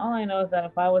 All I know is that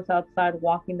if I was outside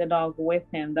walking the dog with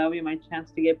him, that would be my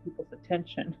chance to get people's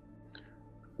attention.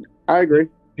 I agree.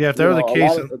 Yeah, if that were the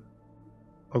case.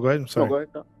 Oh, go ahead. I'm sorry. No, go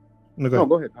ahead. No,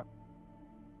 go ahead.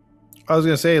 I was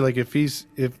gonna say, like, if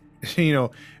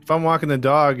I'm walking the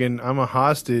dog and I'm a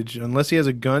hostage, unless he has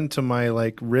a gun to my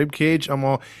like rib cage, I'm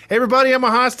all, hey, everybody, I'm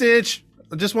a hostage.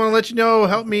 I just want to let you know,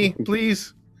 help me,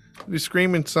 please. Be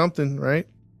screaming something, right?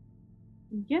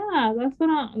 Yeah, that's what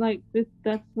I'm like.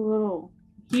 That's a little.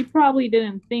 He probably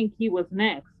didn't think he was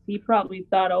next. He probably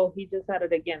thought, oh, he just had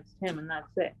it against him, and that's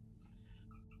it.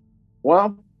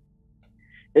 Well,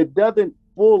 it doesn't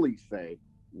fully say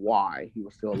why he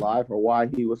was still alive or why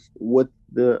he was with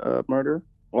the murderer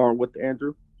or with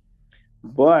Andrew,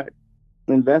 but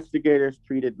investigators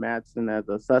treated Matson as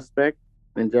a suspect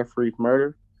in Jeffrey's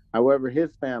murder. However,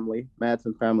 his family,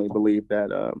 Matson's family, believed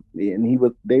that,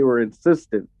 they were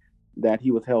insistent that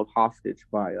he was held hostage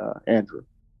by Andrew.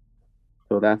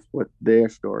 So that's what their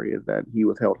story is, that he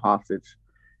was held hostage,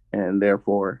 and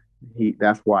therefore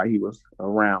that's why he was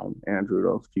around Andrew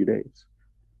those few days.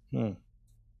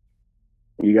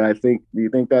 You guys do you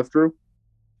think that's true?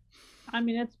 I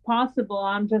mean, it's possible.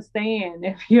 I'm just saying,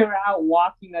 if you're out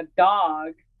walking a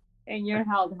dog and you're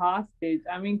held hostage,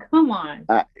 I mean, come on.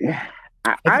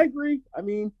 I agree. I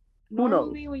mean, who knows?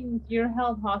 Normally, when you're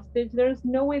held hostage, there's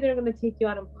no way they're going to take you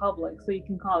out in public so you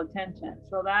can call attention.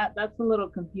 So that's a little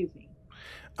confusing.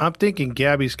 I'm thinking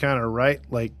Gabby's kind of right.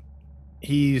 Like,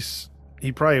 he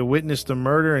probably witnessed the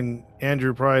murder, and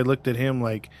Andrew probably looked at him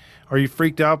like, are you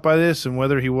freaked out by this? And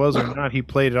whether he was or not, he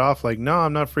played it off like, no,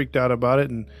 I'm not freaked out about it.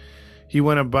 And he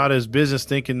went about his business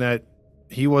thinking that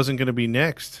he wasn't going to be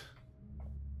next.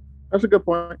 That's a good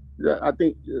point. I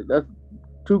think that's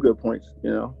two good points.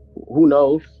 You know, who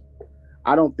knows?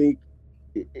 I don't think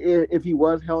if he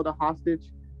was held a hostage,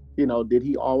 you know, did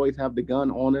he always have the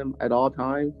gun on him at all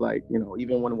times? Like, you know,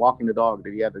 even when walking the dog,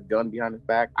 did he have the gun behind his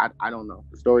back? I don't know.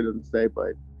 The story doesn't say,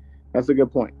 but that's a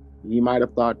good point. He might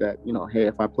have thought that, you know, hey,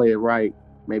 if I play it right,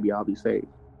 maybe I'll be saved.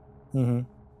 Mm-hmm.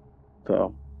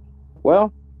 So,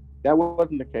 well, that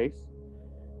wasn't the case.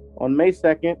 On May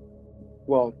 2nd,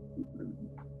 well,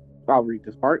 I'll read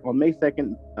this part. On May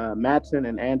 2nd, Madsen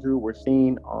and Andrew were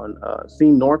seen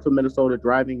north of Minnesota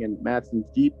driving in Madsen's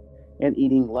Jeep and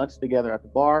eating lunch together at the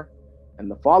bar. And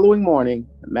the following morning,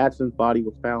 Madsen's body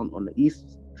was found on the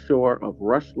east shore of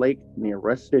Rush Lake near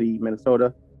Rush City,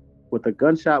 Minnesota, with a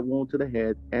gunshot wound to the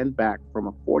head and back from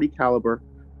a .40 caliber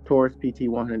Taurus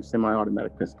PT-100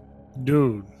 semi-automatic pistol.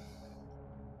 Dude.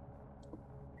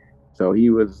 So he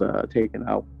was taken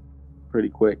out pretty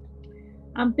quick.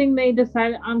 I'm thinking they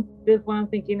decided. What I'm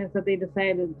thinking is that they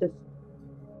decided to just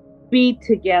be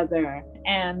together,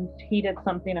 and he did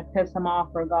something to piss him off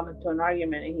or got into an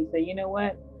argument, and he said, "You know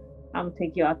what? I'm gonna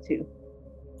take you out too."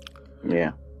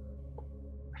 Yeah,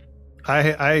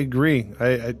 I agree.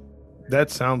 I that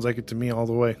sounds like it to me all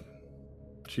the way.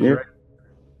 She's yeah.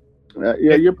 right.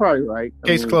 Yeah, you're probably right.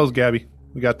 Case closed, Gabby.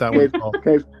 We got that one solved.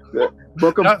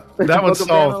 That one's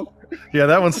solved. Yeah,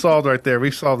 that one's solved right there.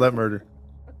 We solved that murder.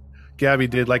 Gabby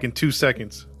did like in 2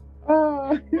 seconds.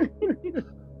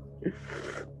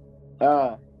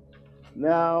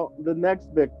 Now the next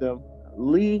victim,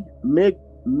 Lee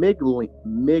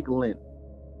Miglin.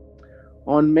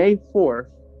 On May 4th,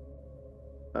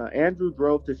 Andrew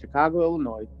drove to Chicago,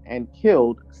 Illinois, and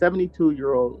killed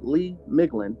 72-year-old Lee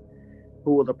Miglin,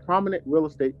 who was a prominent real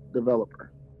estate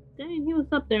developer. Dang, he was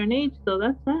up there in age, though.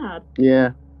 That's sad.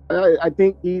 Yeah, I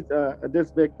think he's this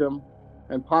victim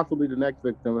and possibly the next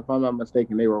victim, if I'm not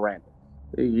mistaken, they were random.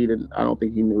 He didn't. I don't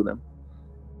think he knew them.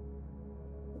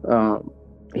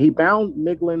 He bound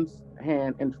Miglin's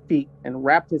hand and feet and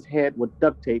wrapped his head with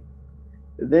duct tape,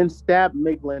 then stabbed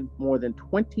Miglin more than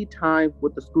 20 times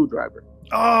with the screwdriver.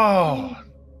 Oh,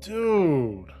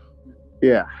 dude.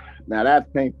 Yeah, now that's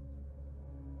painful.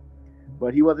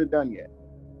 But he wasn't done yet.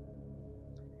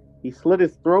 He slit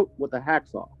his throat with a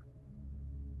hacksaw.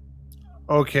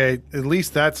 Okay, at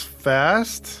least that's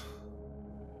fast.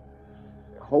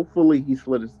 Hopefully he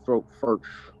slit his throat first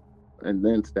and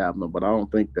then stabbed him, but I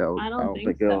don't think that was, I don't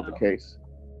think that so. was the case.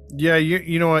 Yeah,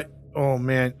 you know what? Oh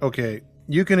man. Okay,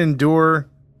 you can endure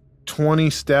 20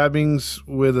 stabbings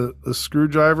with a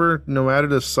screwdriver, no matter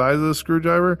the size of the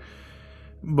screwdriver,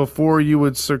 before you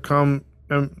would succumb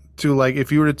to, like,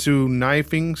 if you were to do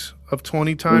knifings of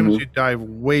 20 times, you'd die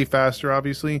way faster,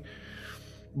 obviously.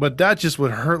 But that just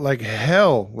would hurt like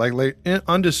hell, like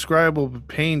undescribable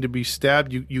pain to be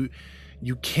stabbed. You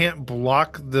can't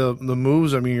block the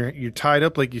moves. I mean, you're tied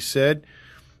up, like you said.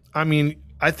 I mean,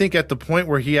 I think at the point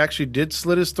where he actually did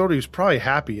slit his throat, he was probably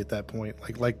happy at that point.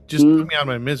 Like just put me out of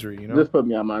my misery, you know? Just put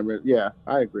me out of my misery. Yeah,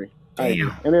 I agree.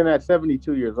 Damn. And then at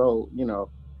 72 years old, you know,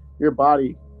 your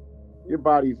body's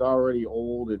already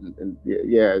old and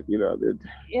yeah, you know.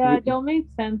 Yeah, it don't make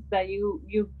sense that you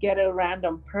get a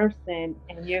random person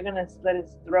and you're gonna slit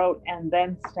his throat and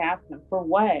then stab him for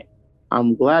what?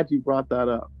 I'm glad you brought that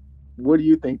up. What do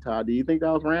you think, Todd? Do you think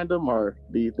that was random, or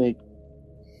do you think?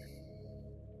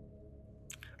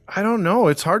 I don't know.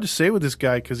 It's hard to say with this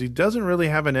guy because he doesn't really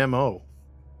have an MO.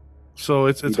 So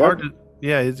it's hard to.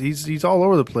 Yeah, he's all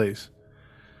over the place.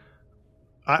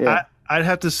 I'd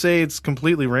have to say it's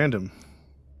completely random.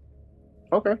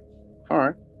 Okay, all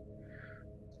right.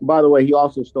 By the way, he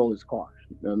also stole his car.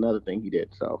 Another thing he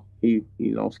did. So he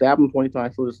stabbed him 20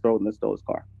 times, slit his throat, and then stole his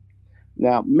car.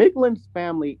 Now, Miglin's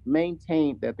family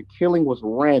maintained that the killing was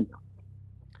random.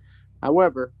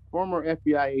 However, former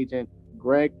FBI agent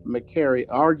Greg McCary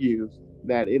argues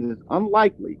that it is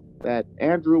unlikely that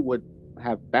Andrew would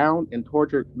have bound and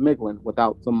tortured Miglin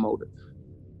without some motive.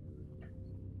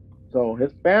 So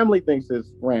his family thinks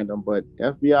it's random, but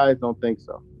FBI don't think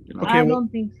so. You know? I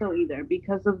don't think so either,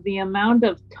 because of the amount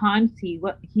of times he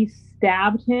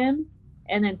stabbed him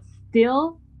and then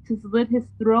still to slit his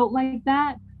throat like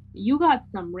that. You got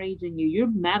some rage in you.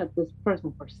 You're mad at this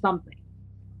person for something.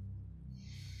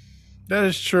 That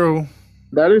is true.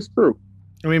 That is true.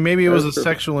 I mean, maybe it was a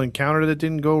sexual encounter that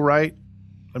didn't go right.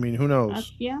 I mean, who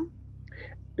knows? Yeah.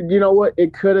 You know what?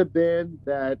 It could have been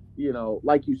that, you know,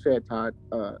 like you said, Todd,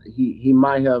 he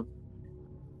might have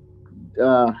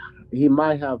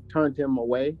turned him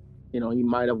away. You know, he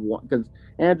might have because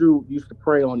Andrew used to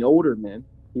prey on the older men.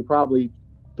 He probably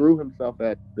threw himself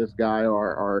at this guy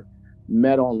or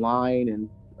met online and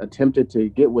attempted to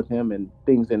get with him, and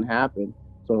things didn't happen.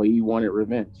 So he wanted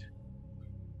revenge.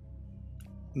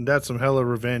 That's some hella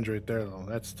revenge right there, though.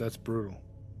 That's brutal.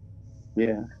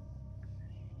 Yeah.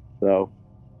 So,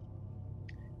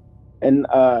 and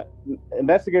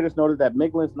investigators noted that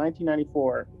Miglin's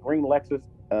 1994 green Lexus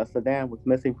sedan was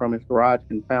missing from his garage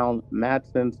and found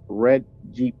Madsen's red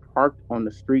Jeep parked on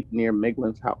the street near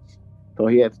Miglin's house. So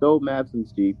he had stole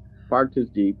Madsen's Jeep, parked his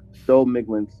Jeep, stole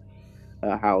Miglin's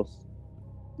house,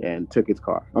 and took his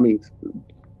car. I mean,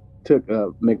 took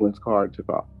Miglin's car and took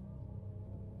off.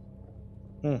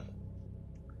 Hmm.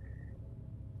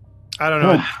 I don't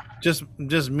know.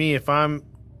 Just me. If I'm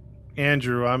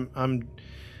Andrew, I'm.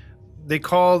 They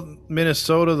call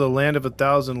Minnesota the land of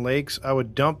 1,000 lakes. I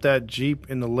would dump that Jeep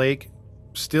in the lake,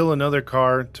 steal another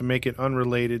car to make it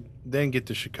unrelated, then get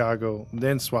to Chicago,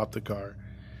 then swap the car.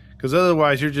 Because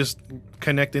otherwise, you're just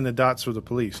connecting the dots for the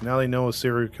police. Now they know a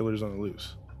serial killer's on the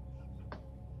loose.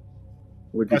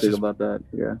 What do you think about that?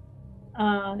 Yeah.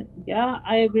 Yeah,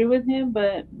 I agree with him,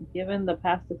 but given the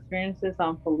past experiences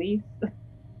on police,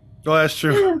 Oh, that's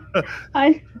true.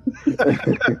 I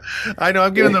know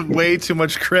I'm giving them way too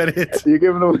much credit. You're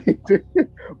giving them way too,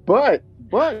 but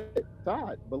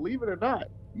Todd, believe it or not,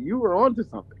 you were onto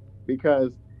something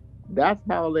because that's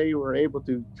how they were able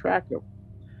to track him.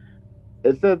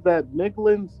 It says that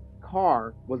Mickelin's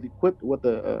car was equipped with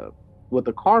a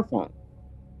car phone.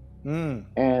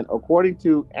 And according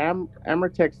to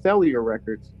Amertech cellular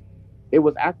records, it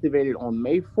was activated on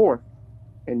May 4th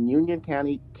in Union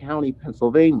County,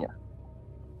 Pennsylvania.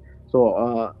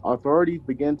 So authorities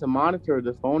began to monitor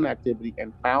this phone activity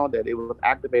and found that it was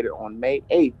activated on May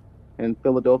 8th in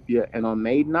Philadelphia and on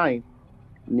May 9th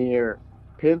near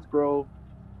Penns Grove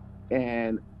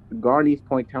and Garneys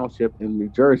Point Township in New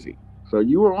Jersey. So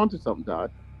you were onto something,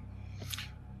 Todd.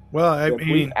 Well, I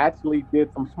mean, we actually did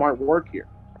some smart work here.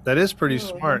 That is pretty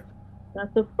smart.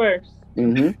 That's the first.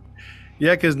 Mm-hmm.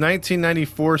 Yeah, because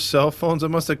 1994 cell phones, it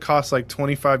must have cost like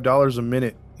 $25 a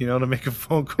minute, to make a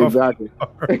phone call. Exactly.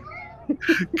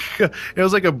 It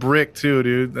was like a brick too,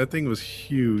 dude. That thing was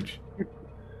huge.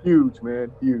 Huge,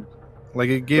 man. Huge. Like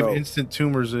it gave instant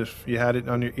tumors if you had it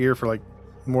on your ear for like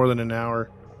more than an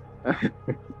hour.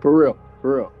 For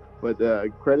real. But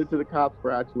credit to the cops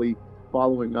for actually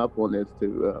following up on this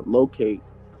to locate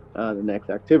the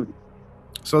next activity.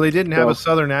 So they didn't have a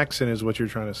southern accent, is what you're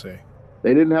trying to say?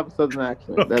 They didn't have a southern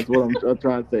accent. Okay. That's what I'm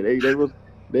trying to say. They was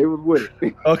with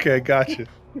it. Okay, gotcha.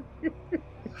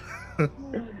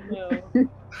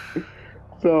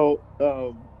 So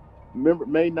remember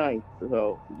May 9th.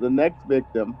 So the next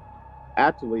victim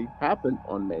actually happened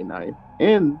on May 9th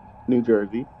in New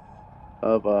Jersey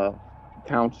of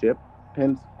township,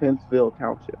 Pennsville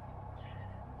Township.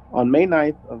 On May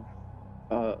 9th of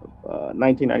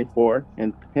 1994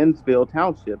 in Pennsville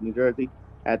Township, New Jersey,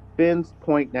 at Finns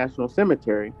Point National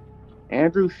Cemetery,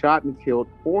 Andrew shot and killed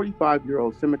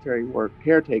 45-year-old cemetery work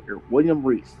caretaker William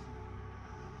Reese.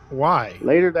 Why?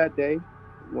 Later that day,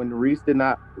 when Reese did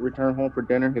not return home for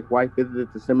dinner, his wife visited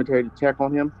the cemetery to check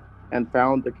on him and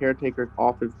found the caretaker's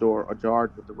office door ajar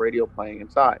with the radio playing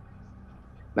inside.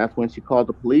 That's when she called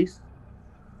the police,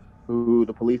 who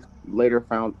the police later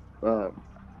found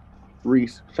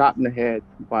Reese shot in the head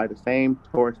by the same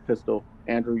Taurus pistol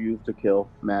Andrew used to kill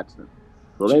Madsen.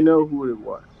 So they know who it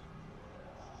was.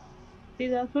 See,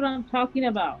 that's what I'm talking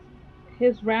about.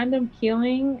 His random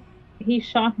killing, he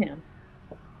shot him.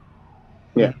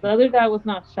 Yeah. The other guy was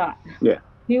not shot. Yeah.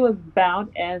 He was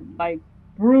bound and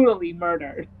brutally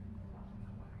murdered.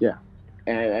 Yeah.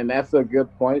 And that's a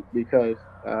good point because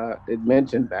it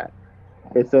mentioned that.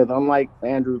 It says, unlike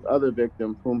Andrew's other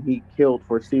victims, whom he killed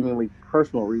for seemingly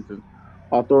personal reasons,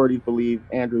 authorities believe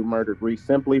Andrew murdered Reese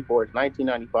simply for his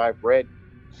 1995 red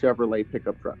Chevrolet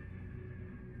pickup truck,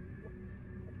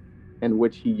 in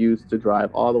which he used to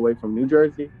drive all the way from New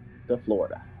Jersey to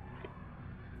Florida.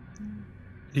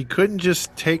 He couldn't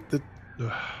just take the...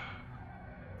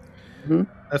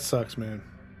 That sucks, man.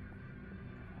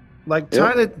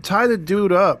 Tie the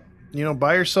dude up.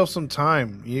 Buy yourself some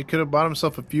time. You could have bought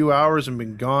himself a few hours and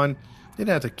been gone. You didn't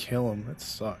have to kill him. That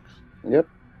sucks. Yep.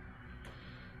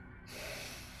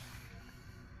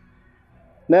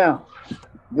 Now,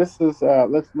 this is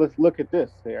let's look at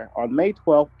this here. On May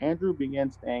 12th, Andrew began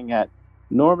staying at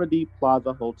Normandy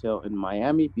Plaza Hotel in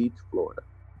Miami Beach, Florida.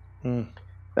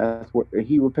 That's where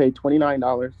he would pay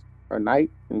 $29 a night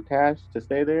in cash to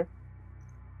stay there.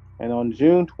 And on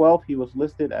June 12th, he was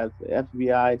listed as the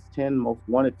FBI's 10 most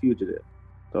wanted fugitive.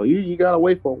 So you gotta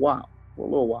wait for a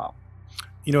little while.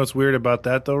 You know what's weird about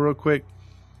that, though, real quick?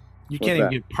 You can't even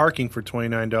get parking for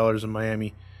 $29 in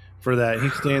Miami for that.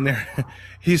 He's staying there.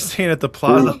 He's staying at the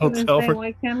Plaza Hotel.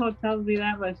 Why can't hotels be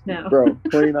that much now? Bro,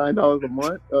 $29 a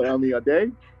month? A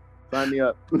day? Sign me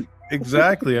up.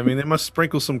 Exactly. I mean, they must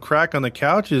sprinkle some crack on the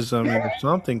couches, or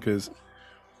something, because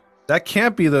that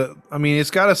can't be the... I mean,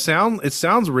 it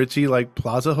sounds Richie like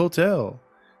Plaza Hotel.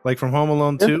 Like from Home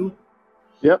Alone 2.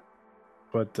 Yep.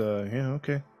 But, yeah,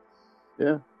 okay.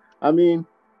 Yeah. I mean,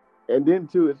 and then,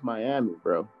 too, it's Miami,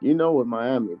 bro. You know what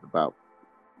Miami is about.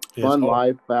 Fun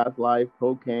life, fast life,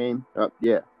 cocaine.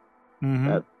 Yeah.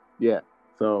 Mm-hmm. Yeah.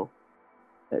 So,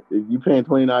 if you paying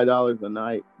 $29 a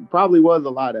night, it probably was a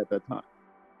lot at that time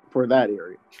for that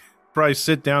area. probably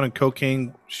sit down and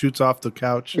cocaine shoots off the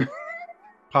couch,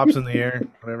 pops in the air,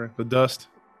 whatever, the dust.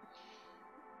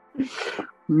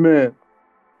 Man.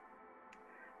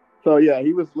 So yeah,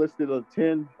 he was listed as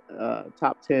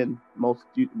top 10 most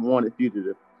wanted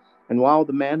fugitive. And while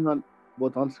the manhunt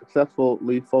was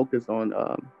unsuccessfully focused on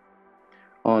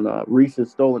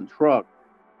Reese's stolen truck,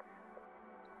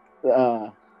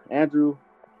 Andrew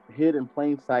hid in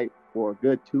plain sight for a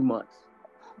good 2 months.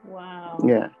 Wow.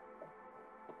 Yeah.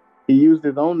 He used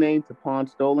his own name to pawn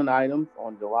stolen items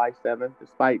on July 7th,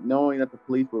 despite knowing that the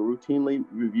police would routinely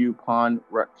review pawn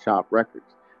shop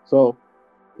records. So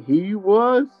he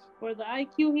was... For the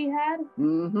IQ he had?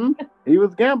 Mm-hmm. He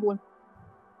was gambling.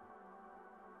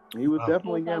 He was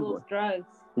definitely all gambling. Those drugs.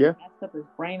 Yeah. Messed up his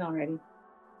brain already.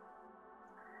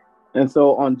 And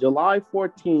so on July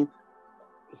 14th,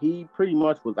 he pretty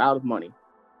much was out of money.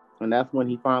 And that's when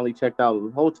he finally checked out of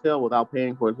the hotel without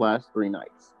paying for his last 3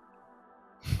 nights.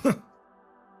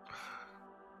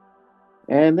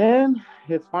 And then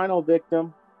his final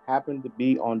victim happened to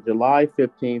be on July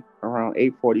 15th around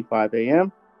 8:45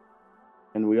 a.m.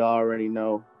 And we already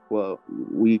know, well,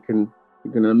 you can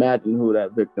imagine who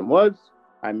that victim was.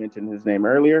 I mentioned his name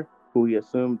earlier, who he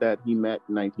assumed that he met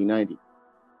in 1990.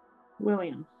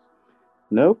 Williams.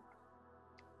 Nope.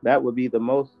 That would be the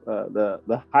most,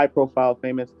 the high-profile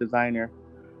famous designer,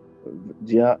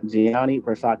 Gianni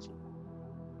Versace.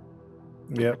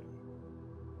 Yep.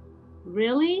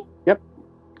 Really? Yep.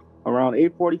 Around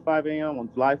 8:45 a.m. on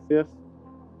July 5th,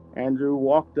 Andrew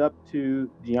walked up to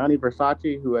Gianni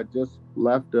Versace, who had just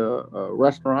left a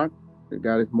restaurant. He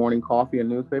got his morning coffee and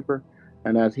newspaper.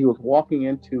 And as he was walking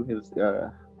into his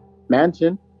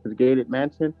mansion, his gated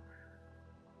mansion,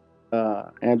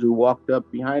 Andrew walked up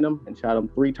behind him and shot him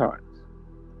 3 times,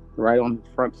 right on the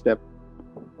front step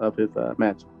of his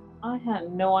mansion. I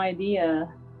had no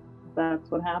idea that's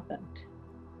what happened.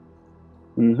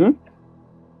 Mm-hmm.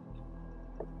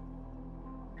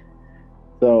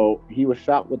 So he was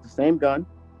shot with the same gun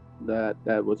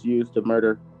that was used to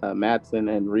murder Madsen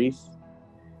and Reese.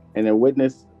 And a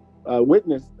witness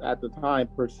at the time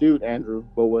pursued Andrew,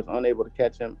 but was unable to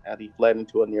catch him as he fled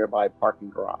into a nearby parking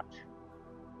garage.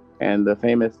 And the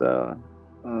famous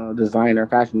fashion designer,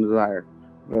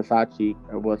 Versace,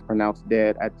 was pronounced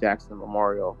dead at Jackson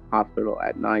Memorial Hospital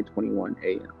at 9:21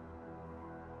 a.m.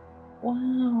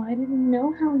 Wow, I didn't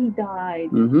know how he died.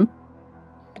 Mm-hmm.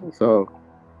 So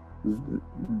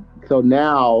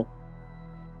now,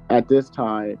 at this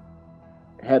time,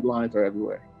 headlines are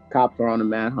everywhere. Cops are on a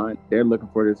manhunt. They're looking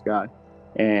for this guy.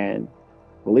 And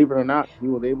believe it or not, he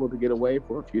was able to get away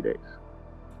for a few days.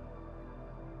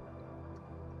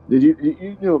 Did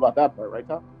you knew about that part, right,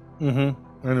 Tom?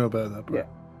 Mm-hmm. I know about that part.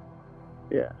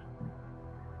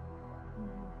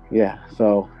 Yeah.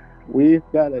 So we've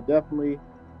got a definitely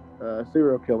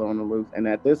serial killer on the loose. And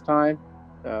at this time,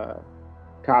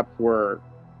 cops were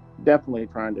definitely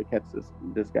trying to catch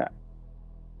this guy.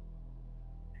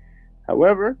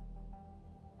 However,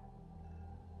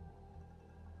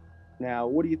 now,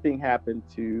 what do you think happened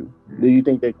do you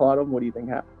think they caught him? What do you think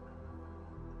happened?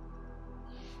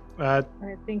 I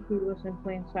think he was in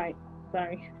plain sight.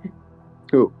 Sorry.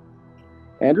 Who?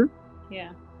 Andrew?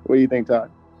 Yeah. What do you think, Todd?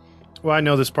 Well, I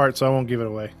know this part, so I won't give it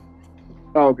away.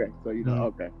 Oh, okay. So you know,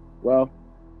 okay. Well,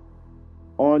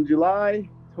 on July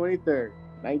 23rd,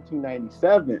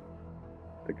 1997,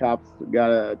 the cops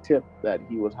got a tip that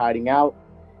he was hiding out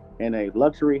in a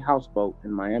luxury houseboat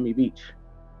in Miami Beach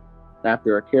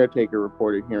after a caretaker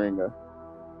reported hearing a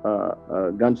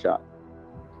gunshot.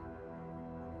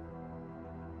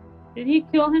 Did he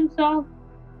kill himself?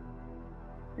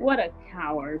 What a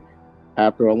coward.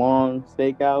 After a long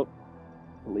stakeout,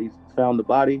 police found the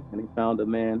body, and they found a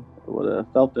man with a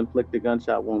self-inflicted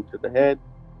gunshot wound to the head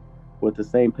with the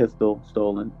same pistol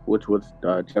stolen, which was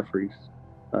Jeffrey's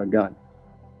gun.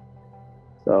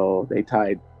 So they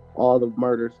tied all the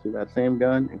murders to that same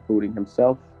gun, including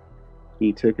himself.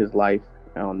 He took his life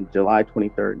on July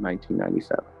 23rd,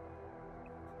 1997.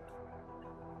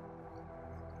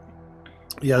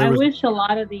 Yeah, I wish a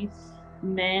lot of these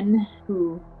men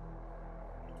who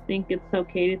think it's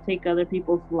okay to take other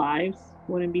people's lives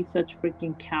wouldn't be such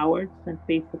freaking cowards and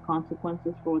face the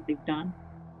consequences for what they've done.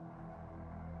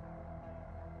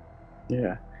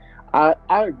 Yeah, I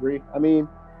agree. I mean,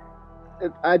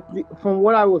 from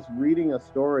what I was reading a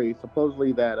story,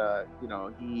 supposedly that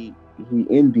he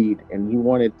envied and he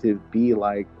wanted to be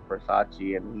like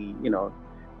Versace, and he,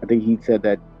 I think he said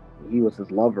that he was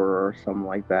his lover or something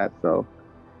like that. So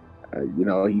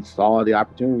he saw the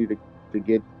opportunity to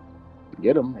get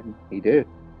him, and he did.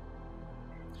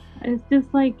 It's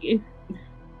just like if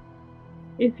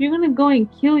you're gonna go and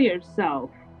kill yourself,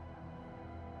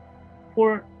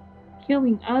 for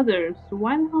killing others,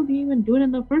 why the hell do you even do it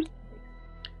in the first place?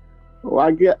 Well,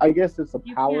 I guess it's a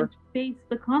power. You can't face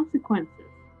the consequences.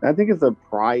 I think it's a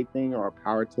pride thing or a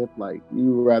power tip. Like,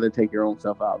 you would rather take your own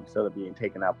self out instead of being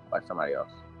taken out by somebody else.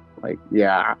 Like,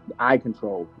 yeah, I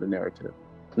control the narrative,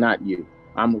 not you.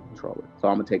 I'm gonna control it, so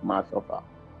I'm gonna take myself out.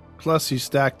 Plus, you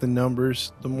stack the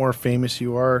numbers. The more famous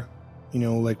you are,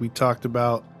 like we talked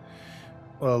about,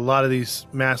 a lot of these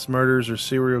mass murderers or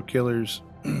serial killers,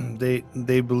 they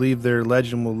believe their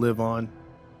legend will live on,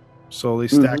 so they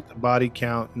stack the body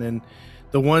count, and then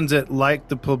the ones that like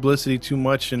the publicity too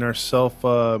much and are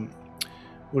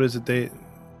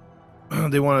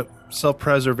they want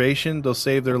self-preservation. They'll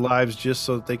save their lives just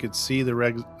so that they could see the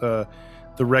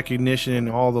recognition and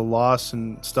all the loss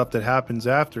and stuff that happens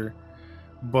after.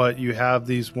 But you have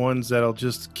these ones that'll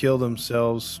just kill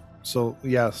themselves. So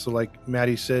like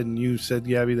Maddie said, and you said,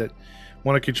 Gabby, that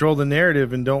want to control the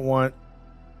narrative and don't want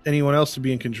anyone else to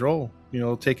be in control.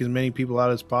 Take as many people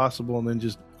out as possible and then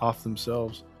just off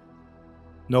themselves.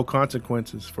 No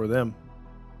consequences for them.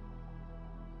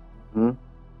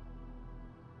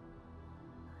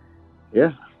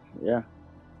 Yeah.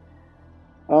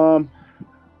 The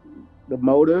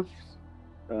motives,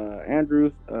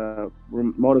 Andrew's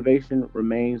motivation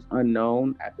remains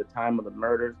unknown. At the time of the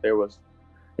murders, there was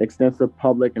extensive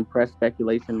public and press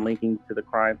speculation linking to the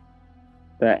crime.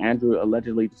 That Andrew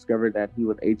allegedly discovered that he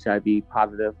was HIV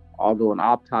positive, although an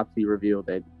autopsy revealed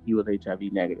that he was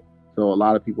HIV negative. So a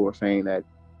lot of people were saying that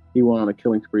he went on a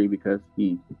killing spree because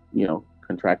he,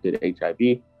 contracted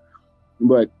HIV.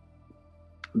 But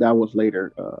that was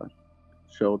later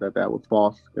showed that was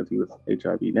false because he was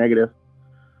HIV negative.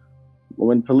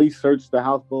 When police searched the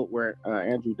houseboat where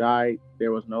Andrew died,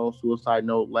 there was no suicide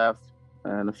note left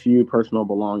and a few personal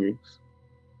belongings.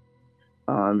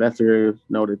 Investigators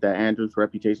noted that Andrew's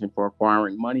reputation for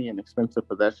acquiring money and expensive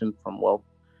possessions from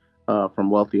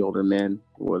wealthy older men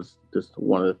was just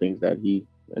one of the things that he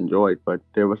enjoyed, but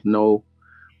there was no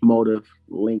motive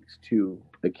linked to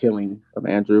the killing of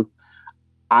Andrew.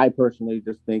 I personally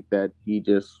just think that he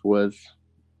just was,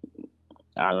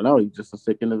 I don't know, he's just a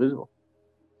sick individual.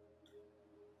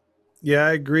 Yeah,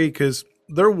 I agree, because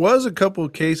there was a couple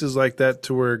of cases like that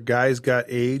to where guys got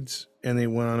AIDS and they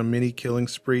went on a mini killing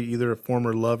spree, either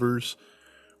former lovers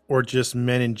or just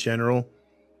men in general.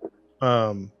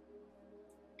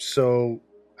 So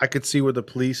I could see where the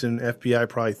police and FBI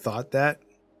probably thought that.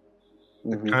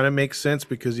 It kind of makes sense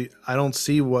because I don't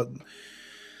see what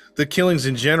the killings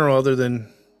in general, other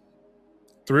than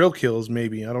thrill kills,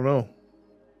 maybe. I don't know.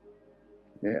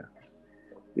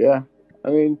 Yeah. I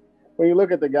mean, when you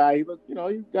look at the guy, he looks,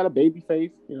 he's got a baby face.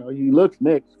 He looks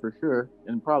mixed for sure.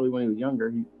 And probably when he was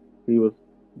younger, he was,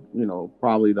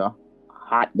 probably the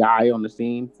hot guy on the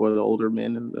scene for the older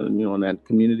men, in that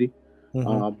community.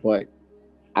 But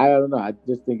I don't know. I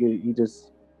just think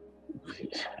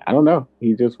I don't know.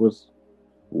 He just was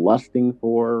lusting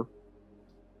for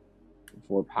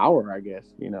power, I guess,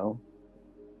 Yeah,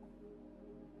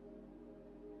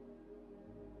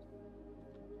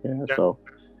 so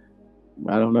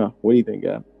I don't know. What do you think,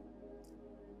 Gab?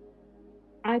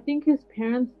 I think his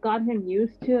parents got him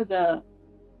used to the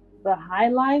high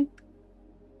life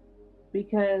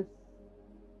because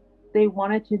they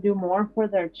wanted to do more for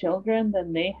their children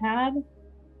than they had,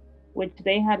 which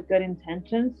they had good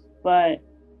intentions, but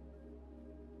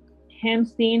him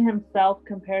seeing himself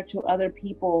compared to other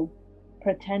people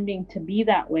pretending to be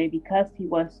that way because he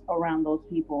was around those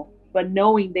people, but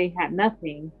knowing they had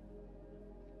nothing,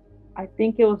 I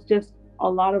think it was just a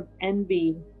lot of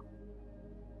envy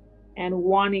and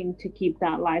wanting to keep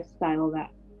that lifestyle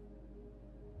that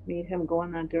made him go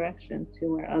in that direction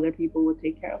to where other people would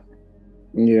take care of him.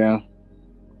 Yeah.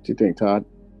 What do you think, Todd?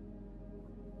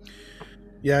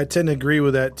 Yeah, I tend to agree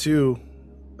with that too.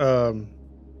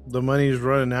 The money's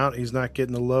running out. He's not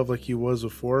getting the love like he was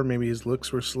before. Maybe his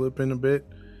looks were slipping a bit.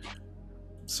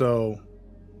 So,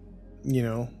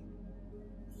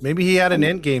 maybe he had an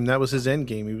end game. That was his end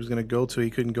game. He was going to go till he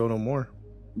couldn't go no more.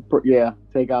 Yeah,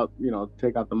 take out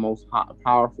the most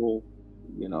powerful,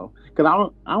 because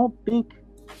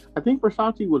I think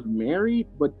Versace was married,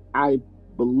 but I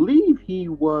believe he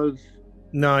was.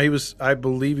 No, I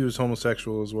believe he was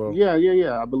homosexual as well. Yeah.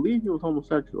 I believe he was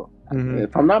homosexual,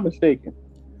 if I'm not mistaken.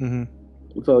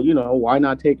 So, why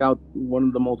not take out one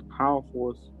of the most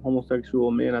powerful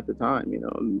homosexual men at the time,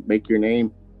 and make your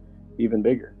name even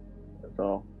bigger.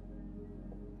 So,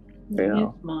 in his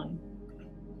mind.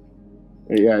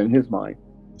 Yeah, in his mind.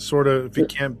 Sort of, if you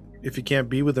can't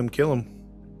be with him, kill him.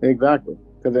 Exactly.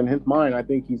 Because in his mind, I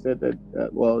think he said that,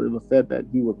 it was said that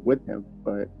he was with him,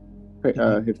 but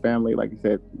his family, like you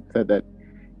said that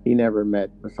he never met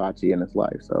Versace in his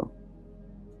life, so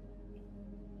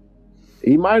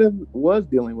he might have was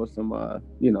dealing with some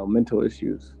mental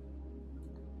issues.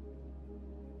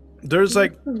 There's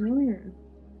like familiar.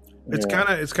 it's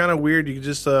kind of weird. You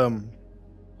just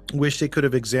wish they could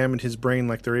have examined his brain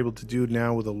like they're able to do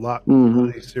now with a lot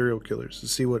of these serial killers to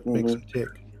see what makes them tick.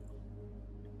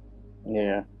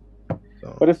 Yeah.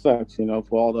 So. But it sucks, for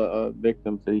all the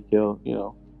victims that he killed,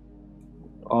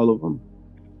 all of them.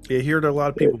 Yeah, he hurt a lot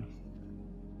of people.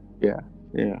 Yeah.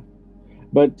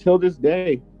 But till this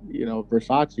day,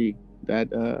 Versace,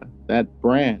 that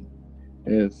brand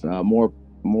is more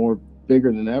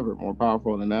bigger than ever, more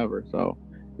powerful than ever. So,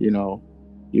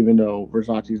 even though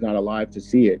Versace's not alive to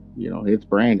see it, its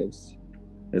brand is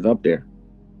up there.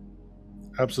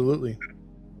 Absolutely.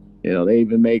 They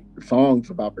even make songs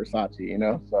about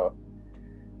Versace, so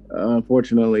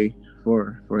unfortunately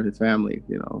for his family,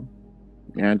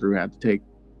 Andrew had to take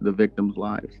the victim's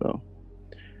lives. So,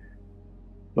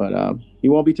 but he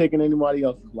won't be taking anybody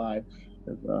else's lives.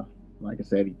 Like I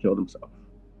said, he killed himself.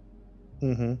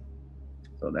 Mm-hmm.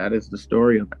 So that is the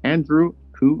story of Andrew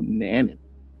Cunanan.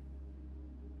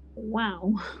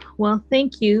 Wow. Well,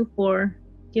 thank you for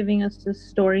giving us this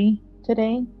story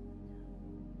today.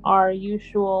 Our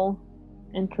usual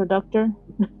introductor.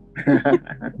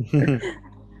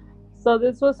 So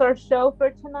this was our show for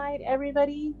tonight,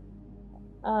 everybody.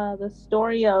 The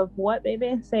story of what,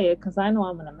 baby? Say it, because I know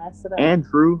I'm going to mess it up.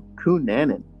 Andrew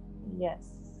Cunanan. Yes.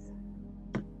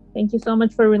 Thank you so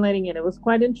much for relating it. It was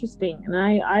quite interesting, and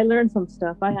I learned some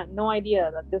stuff. I had no idea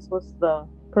that this was the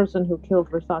person who killed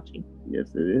Versace.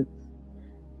 Yes, it is.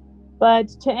 But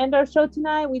to end our show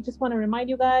tonight, we just want to remind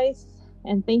you guys,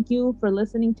 and thank you for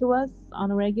listening to us on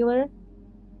a regular.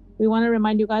 We want to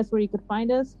remind you guys where you could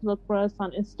find us. Look for us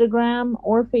on Instagram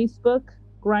or Facebook,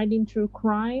 Grinding True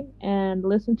Crime, and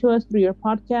listen to us through your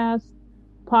podcast,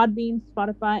 Podbean,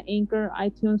 Spotify, Anchor,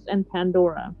 iTunes, and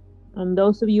Pandora. And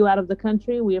those of you out of the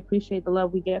country, we appreciate the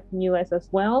love we get from you guys as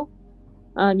well.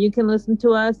 You can listen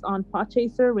to us on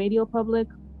Podchaser, Radio Public,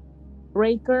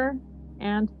 Breaker,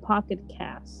 and Pocket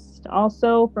Cast.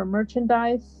 Also, for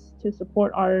merchandise to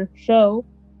support our show,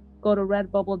 go to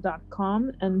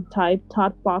redbubble.com and type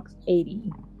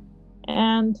TotFox80.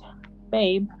 And,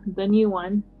 babe, the new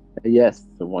one. Yes.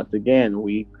 So once again,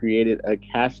 we created a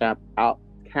Cash App, a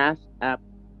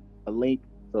link.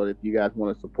 So if you guys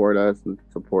want to support us and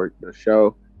support the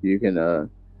show, you can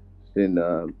send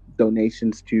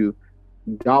donations to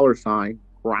 $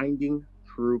 Grinding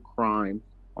True Crime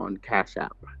on Cash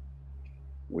App.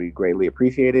 We greatly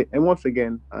appreciate it. And once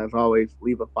again, as always,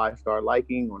 leave a 5-star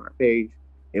liking on our page.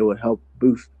 It will help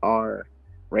boost our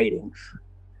ratings.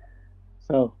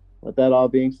 So with that all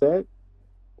being said,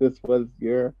 this was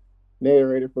your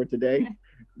narrator for today,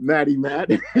 Maddie Matt.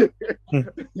 And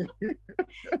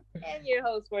your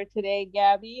host for today,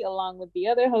 Gabby, along with the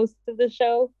other hosts of the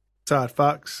show, Todd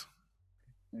Fox.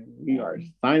 And we are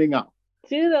signing out.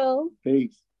 Toodles.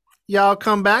 Peace. Y'all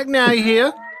come back now, you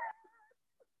hear?